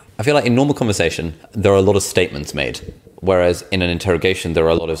 So I feel like in normal conversation there are a lot of statements made, whereas in an interrogation there are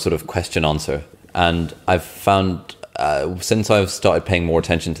a lot of sort of question answer. And I've found since I've started paying more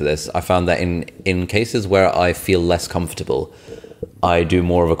attention to this, I found that in cases where I feel less comfortable, I do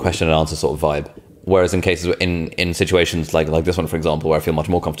more of a question and answer sort of vibe. Whereas in cases in situations like this one, for example, where I feel much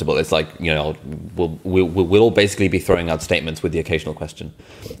more comfortable, it's like, we'll all basically be throwing out statements with the occasional question.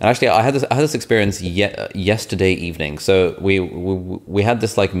 And actually, I had this experience yesterday evening. So we had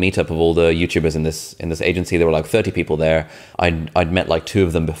this like meetup of all the YouTubers in this agency. There were like 30 people there. I'd met like 2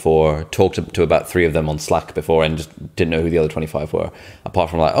 of them before, talked to about 3 of them on Slack before, and just didn't know who the other 25 were. Apart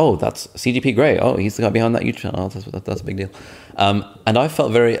from like, oh, that's CGP Grey. Oh, he's the guy behind that YouTube channel. Oh, that's a big deal. And I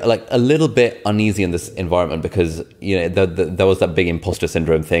felt very like a little bit uneasy in this environment because there was that big imposter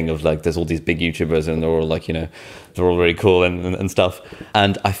syndrome thing of like there's all these big YouTubers and they're all like they're all really cool and stuff.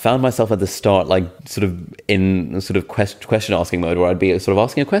 And I found myself at the start like sort of in sort of question asking mode where I'd be sort of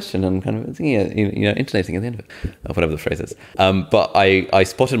asking a question and kind of intonating at the end of it, or whatever the phrase is. But I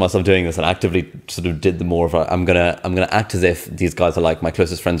spotted myself doing this and actively sort of did the more of I'm gonna act as if these guys are like my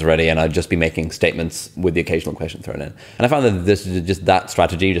closest friends already, and I'd just be making statements with the occasional question thrown in. And I found that that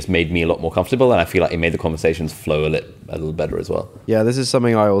strategy just made me a lot more comfortable, and I feel like it made the conversations flow a little better as well. Yeah, this is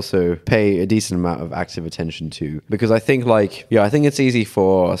something I also pay a decent amount of active attention to, because I think I think it's easy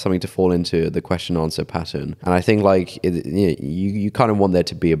for something to fall into the question answer pattern, and I think you kind of want there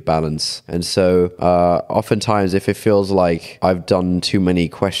to be a balance. And so oftentimes if it feels like I've done too many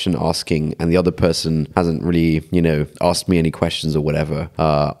question asking and the other person hasn't really asked me any questions or whatever,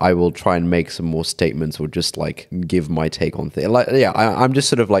 I will try and make some more statements or just like give my take on things. I'm just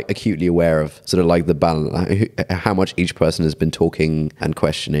sort of like acutely aware of sort of like the balance, how much each person has been talking and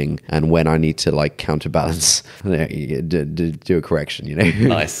questioning, and when I need to like counterbalance, do a correction.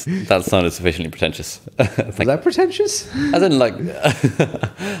 Nice. That sounded sufficiently pretentious. Is that pretentious? As in, like,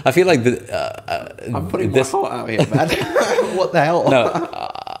 I feel like I'm putting my heart out here, man. What the hell? No.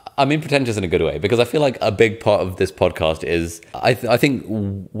 I mean pretentious in a good way, because I feel like a big part of this podcast is, I think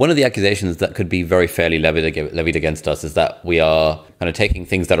one of the accusations that could be very fairly levied against us is that we are kind of taking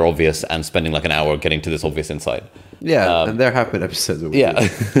things that are obvious and spending like an hour getting to this obvious insight. Yeah, and there have been episodes where we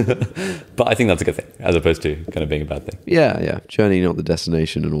do. But I think that's a good thing, as opposed to kind of being a bad thing. Yeah. Journey, not the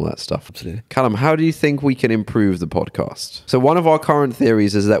destination, and all that stuff. Absolutely. Callum, how do you think we can improve the podcast? So one of our current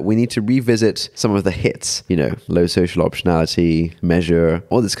theories is that we need to revisit some of the hits, low social optionality, measure,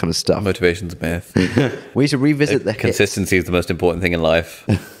 all this kind of stuff. Motivation's myth. We need to revisit the hits. Consistency is the most important thing in life.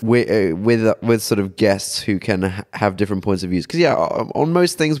 with sort of guests who can have different points of views. Because on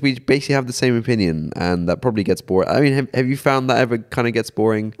most things we basically have the same opinion, and that probably gets boring. I mean, have you found that ever kind of gets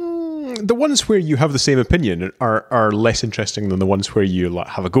boring? The ones where you have the same opinion are less interesting than the ones where you like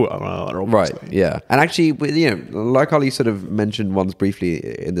have a go at one another, obviously. Right, yeah. And actually, like Ali sort of mentioned once briefly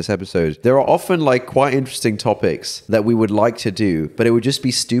in this episode, there are often like quite interesting topics that we would like to do, but it would just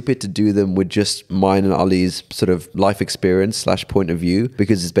be stupid to do them with just mine and Ali's sort of life experience / point of view,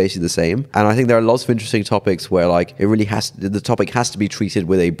 because it's basically the same. And I think there are lots of interesting topics where like it really the topic has to be treated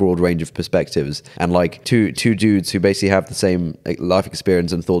with a broad range of perspectives, and like two dudes who basically have the same life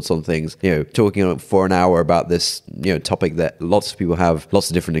experience and thoughts on things, talking for an hour about this, topic that lots of people have lots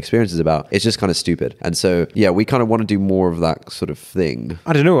of different experiences about. It's just kind of stupid. And so, we kind of want to do more of that sort of thing.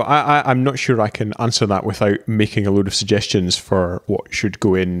 I don't know. I'm not sure I can answer that without making a load of suggestions for what should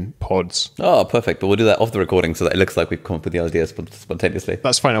go in pods. Oh, perfect. But we'll do that off the recording so that it looks like we've come up with the ideas spontaneously.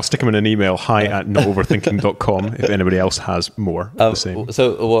 That's fine. I'll stick them in an email, hi@notoverthinking.com, if anybody else has more of the same.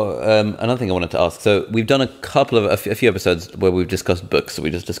 So another thing I wanted to ask. So we've done a few episodes where we've discussed books. So we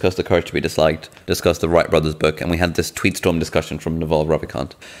just discussed The Courage to Be Disliked, discussed the Wright brothers book, and we had this Tweetstorm discussion from Naval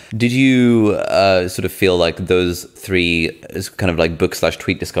Ravikant. Did you sort of feel like those 3 kind of like book /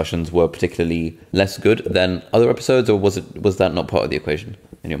 tweet discussions were particularly less good than other episodes, or was that not part of the equation?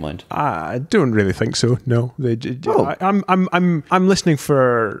 in your mind? I don't really think so. No, I'm listening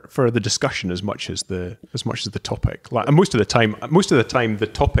for the discussion as much as the topic. Like, and most of the time, the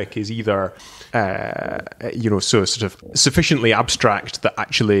topic is either so sort of sufficiently abstract that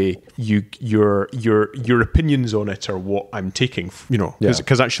actually your opinions on it are what I'm taking.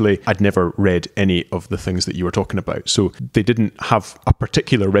 Because actually I'd never read any of the things that you were talking about, so they didn't have a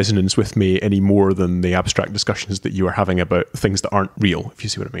particular resonance with me any more than the abstract discussions that you were having about things that aren't real, if you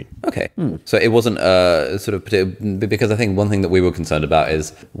see what I mean. Okay. So it wasn't sort of, because I think one thing that we were concerned about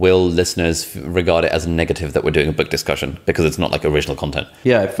is, will listeners regard it as negative that we're doing a book discussion because it's not like original content?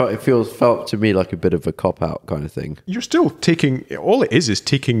 Yeah, it felt to me like a bit of a cop-out kind of thing. You're still taking, all it is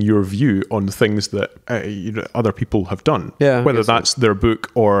taking your view on things that other people have done. Yeah, whether that's their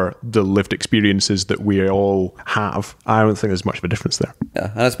book or the lived experiences that we all have. I don't think there's much of a difference there.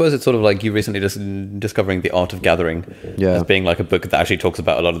 Yeah, and I suppose it's sort of like you recently just discovering The Art of Gathering as being like a book that actually talks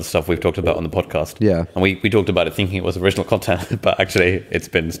about a lot of the stuff we've talked about on the podcast. Yeah. And we talked about it thinking it was original content, but actually it's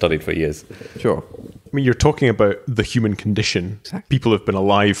been studied for years. Sure. I mean, you're talking about the human condition. Exactly. People have been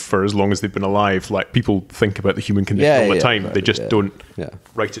alive for as long as they've been alive. Like, people think about the human condition all the time. Exactly. They just don't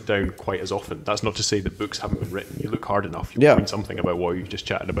write it down quite as often. That's not to say that books haven't been written. You look hard enough, you'll find something about what you've just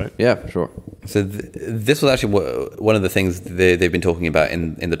chatted about. Yeah, sure. So this was actually one of the things they've been talking about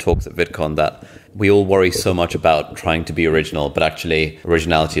in the talks at VidCon, that we all worry so much about trying to be original, but actually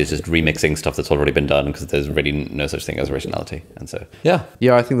originality is just remixing stuff that's already been done, because there's really no such thing as originality. And so, yeah,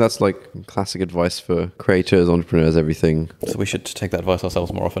 I think that's like classic advice for creators, entrepreneurs, everything. So we should take that advice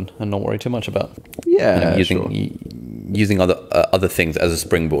ourselves more often and not worry too much about using other things as a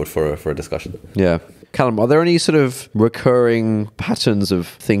springboard for a discussion. Yeah. Callum, are there any sort of recurring patterns of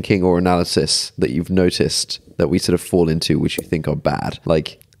thinking or analysis that you've noticed that we sort of fall into which you think are bad?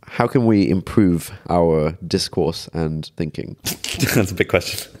 Like, how can we improve our discourse and thinking? That's a big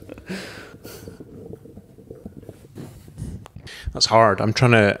question. That's hard. I'm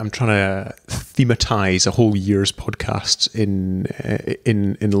trying to thematize a whole year's podcasts in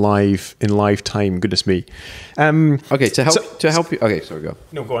live time. Goodness me. Okay, to help you. Okay, sorry, go.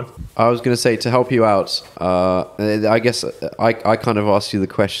 No, go on. I was going to say, to help you out, I guess I kind of asked you the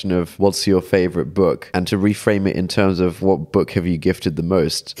question of what's your favorite book, and to reframe it in terms of what book have you gifted the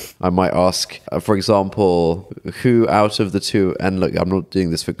most, I might ask, for example, who out of the two, and look, I'm not doing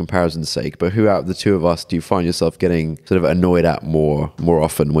this for comparison's sake, but who out of the two of us do you find yourself getting sort of annoyed at more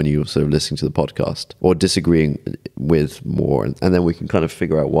often when you're sort of listening to the podcast, or disagreeing with more, and then we can kind of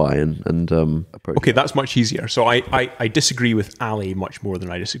figure out why and approach. Okay, that's much easier. So I disagree with Ali much more than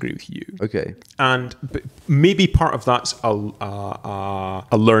I disagree with you. Okay, and maybe part of that's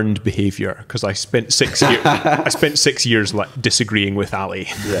a learned behavior, because I spent 6 years. I spent 6 years like disagreeing with Ali.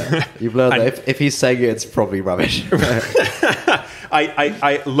 Yeah, you've learned that if he's saying it, it's probably rubbish.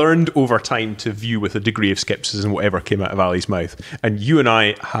 I learned over time to view with a degree of skepticism whatever came out of Ali's mouth. And you and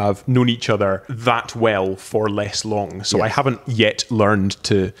I have known each other that well for less long. So I haven't yet learned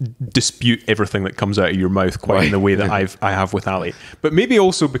to dispute everything that comes out of your mouth quite in the way that I have with Ali. But maybe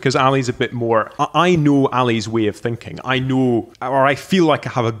also because Ali's a bit more... I know Ali's way of thinking. I know, or I feel like I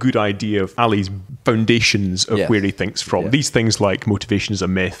have a good idea of Ali's foundations of where he thinks from. These things like motivation is a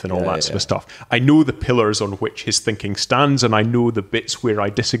myth and all that sort of stuff. I know the pillars on which his thinking stands, and I know the bits where I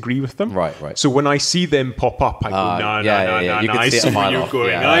disagree with them. Right. So when I see them pop up, I go, no, I see where you're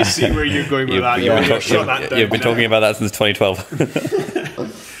going. I see where you're going with that. You've been talking about that since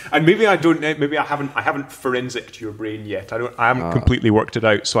 2012. And maybe I don't. Maybe I haven't forensicked your brain yet. I haven't completely worked it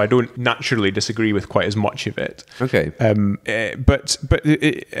out, so I don't naturally disagree with quite as much of it. Okay. But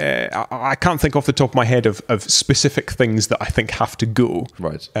I can't think off the top of my head of specific things that I think have to go.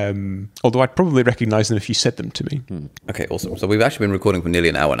 Right. Although I'd probably recognise them if you said them to me. Okay, awesome. So we've actually been recording for nearly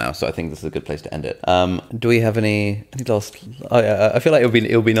an hour now, so I think this is a good place to end it. Do we have any last? I feel like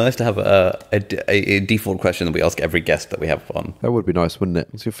it would be nice to have a default question that we ask every guest that we have on. That would be nice, wouldn't it?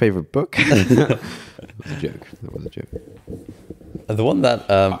 What's your favorite book? That was a joke. The one that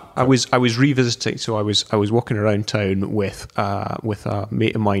I was revisiting. So I was walking around town with a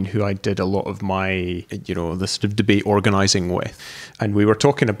mate of mine who I did a lot of my the sort of debate organising with, and we were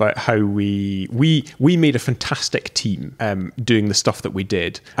talking about how we made a fantastic team doing the stuff that we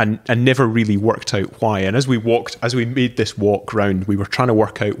did, and never really worked out why. And as we made this walk round, we were trying to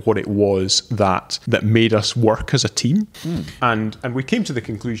work out what it was that made us work as a team, and we came to the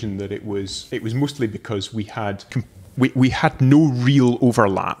conclusion that it was mostly because we had we had no real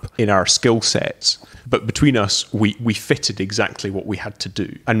overlap in our skill sets, but between us, we fitted exactly what we had to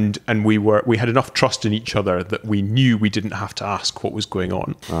do, and we had enough trust in each other that we knew we didn't have to ask what was going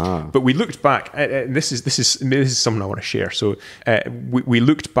on. But we looked back. This is something I want to share. So we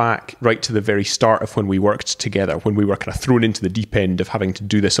looked back right to the very start of when we worked together, when we were kind of thrown into the deep end of having to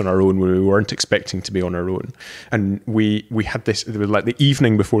do this on our own, when we weren't expecting to be on our own, and we had this. It was like the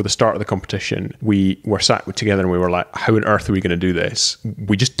evening before the start of the competition. We were sat together and we were like, "How on earth are we going to do this?"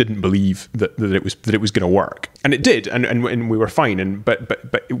 We just didn't believe that it was going to work, and it did, and we were fine.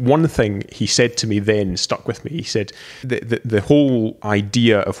 But one thing he said to me then stuck with me. He said the whole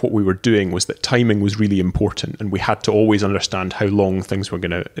idea of what we were doing was that timing was really important, and we had to always understand how long things were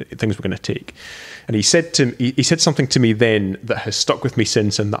going to take. And he said something to me then that has stuck with me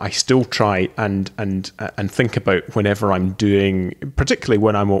since, and that I still try and think about whenever I'm doing, particularly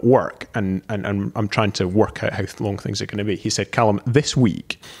when I'm at work and I'm trying to work out how long things are going to be. He said, "Callum, this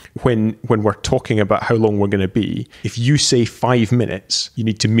week, when we're talking about how long we're going to be, if you say 5 minutes, you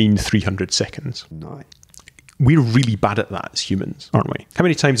need to mean 300 seconds. Nice. We're really bad at that as humans, aren't we? How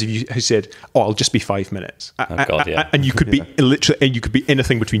many times have you said, "Oh, I'll just be 5 minutes," Oh God, yeah. and you could be literally, and you could be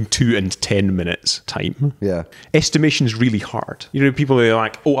anything between 2 and 10 minutes time. Yeah. Estimation is really hard. You know, people are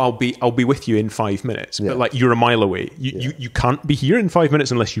like, "Oh, I'll be with you in 5 minutes," but like you're a mile away. You can't be here in 5 minutes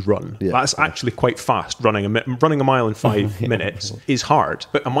unless you run. Yeah. That's actually quite fast. Running a mile in 5 minutes is hard,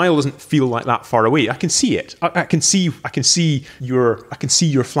 but a mile doesn't feel like that far away. I can see it. I can see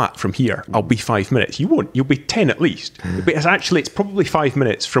your flat from here. I'll be 5 minutes. You won't. You'll be 10 at least. But it's probably 5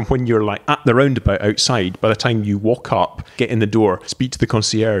 minutes from when you're like at the roundabout outside. By the time you walk up, get in the door, speak to the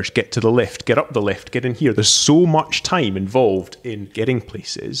concierge, get to the lift, get up the lift, get in here. There's so much time involved in getting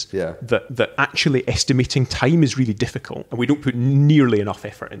places that actually estimating time is really difficult, and we don't put nearly enough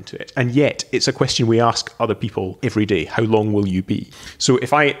effort into it. And yet it's a question we ask other people every day: how long will you be? So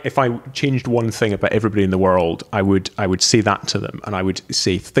if I changed one thing about everybody in the world, I would say that to them, and I would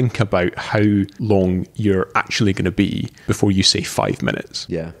say, think about how long you're actually going to be before you say 5 minutes.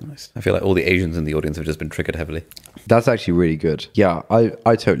 Yeah. Nice. I feel like all the Asians in the audience have just been triggered heavily. That's actually really good. Yeah,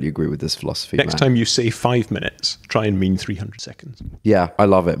 I totally agree with this philosophy. Next time you say 5 minutes, try and mean 300 seconds. Yeah, I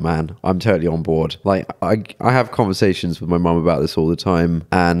love it, man. I'm totally on board. Like, I have conversations with my mum about this all the time.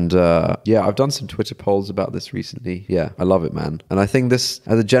 And I've done some Twitter polls about this recently. Yeah, I love it, man. And I think this,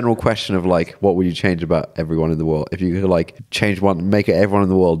 as a general question of like, what would you change about everyone in the world? If you could like change one, make it everyone in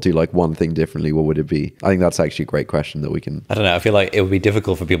the world do like one thing differently, what would it be? I think that's actually a great question that we can... I don't know. I feel like it would be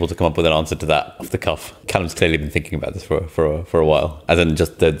difficult for people to come up with an answer to that off the cuff. Callum's clearly been thinking about this for a while, as in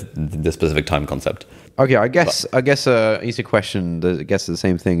just the specific time concept. Okay, I guess easy question. I guess the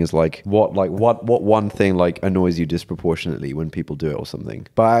same thing is like what one thing like annoys you disproportionately when people do it or something.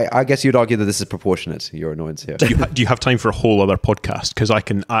 But I guess you'd argue that this is proportionate, your annoyance here. Do you have time for a whole other podcast? Because I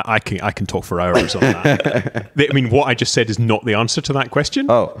can talk for hours on that. I mean, what I just said is not the answer to that question.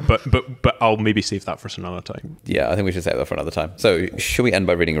 Oh, but I'll maybe save that for another time. Yeah, I think we should save that for another time. So should we end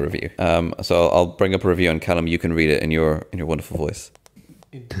by reading a review? So I'll bring up a review, and Callum, you can read it in your wonderful voice.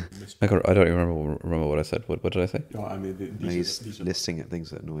 I don't even remember what I said. What did I say? No, I mean, he's listing at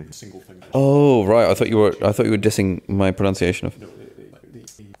things that annoy. Single thing. Oh right, I thought you were dissing my pronunciation of. No,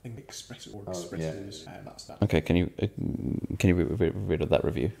 the express or expresses. That's that. Okay, can you read that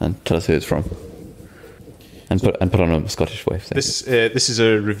review and tell us who it's from? And put on a Scottish wave. This is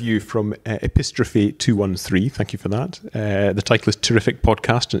a review from Epistrophe 213. Thank you for that. The title is Terrific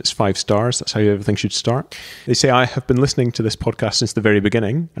Podcast, and it's 5 stars. That's how everything should start. They say, I have been listening to this podcast since the very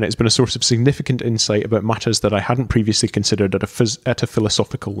beginning, and it's been a source of significant insight about matters that I hadn't previously considered at a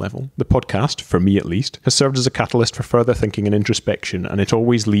philosophical level. The podcast, for me at least, has served as a catalyst for further thinking and introspection, and it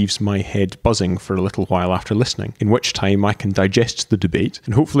always leaves my head buzzing for a little while after listening, in which time I can digest the debate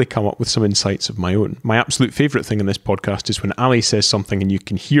and hopefully come up with some insights of my own. My absolute favourite thing in this podcast is when Ali says something and you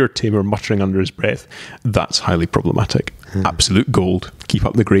can hear Tamer muttering under his breath. That's highly problematic. Absolute gold. Keep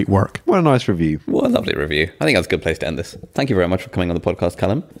up the great work. What a nice review. What a lovely review. I think that's a good place to end this. Thank you very much for coming on the podcast,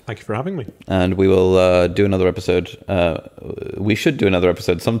 Callum. Thank you for having me. And we will do another episode. We should do another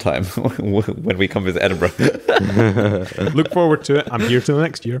episode sometime when we come visit Edinburgh. Look forward to it. I'm here till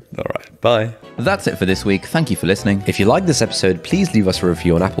next year. All right. Bye. That's it for this week. Thank you for listening. If you like this episode, please leave us a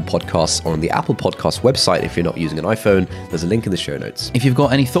review on Apple Podcasts or on the Apple Podcasts website if if you're not using an iPhone, there's a link in the show notes. If you've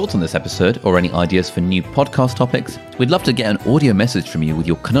got any thoughts on this episode or any ideas for new podcast topics, we'd love to get an audio message from you with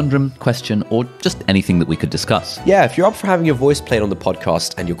your conundrum, question, or just anything that we could discuss. Yeah, if you're up for having your voice played on the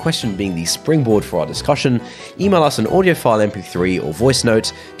podcast and your question being the springboard for our discussion, email us an audio file MP3 or voice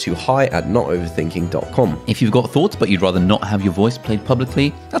note to hi@notoverthinking.com. If you've got thoughts but you'd rather not have your voice played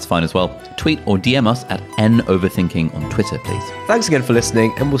publicly, that's fine as well. Tweet or DM us at @noverthinking on Twitter, please. Thanks again for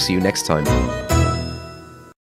listening, and we'll see you next time.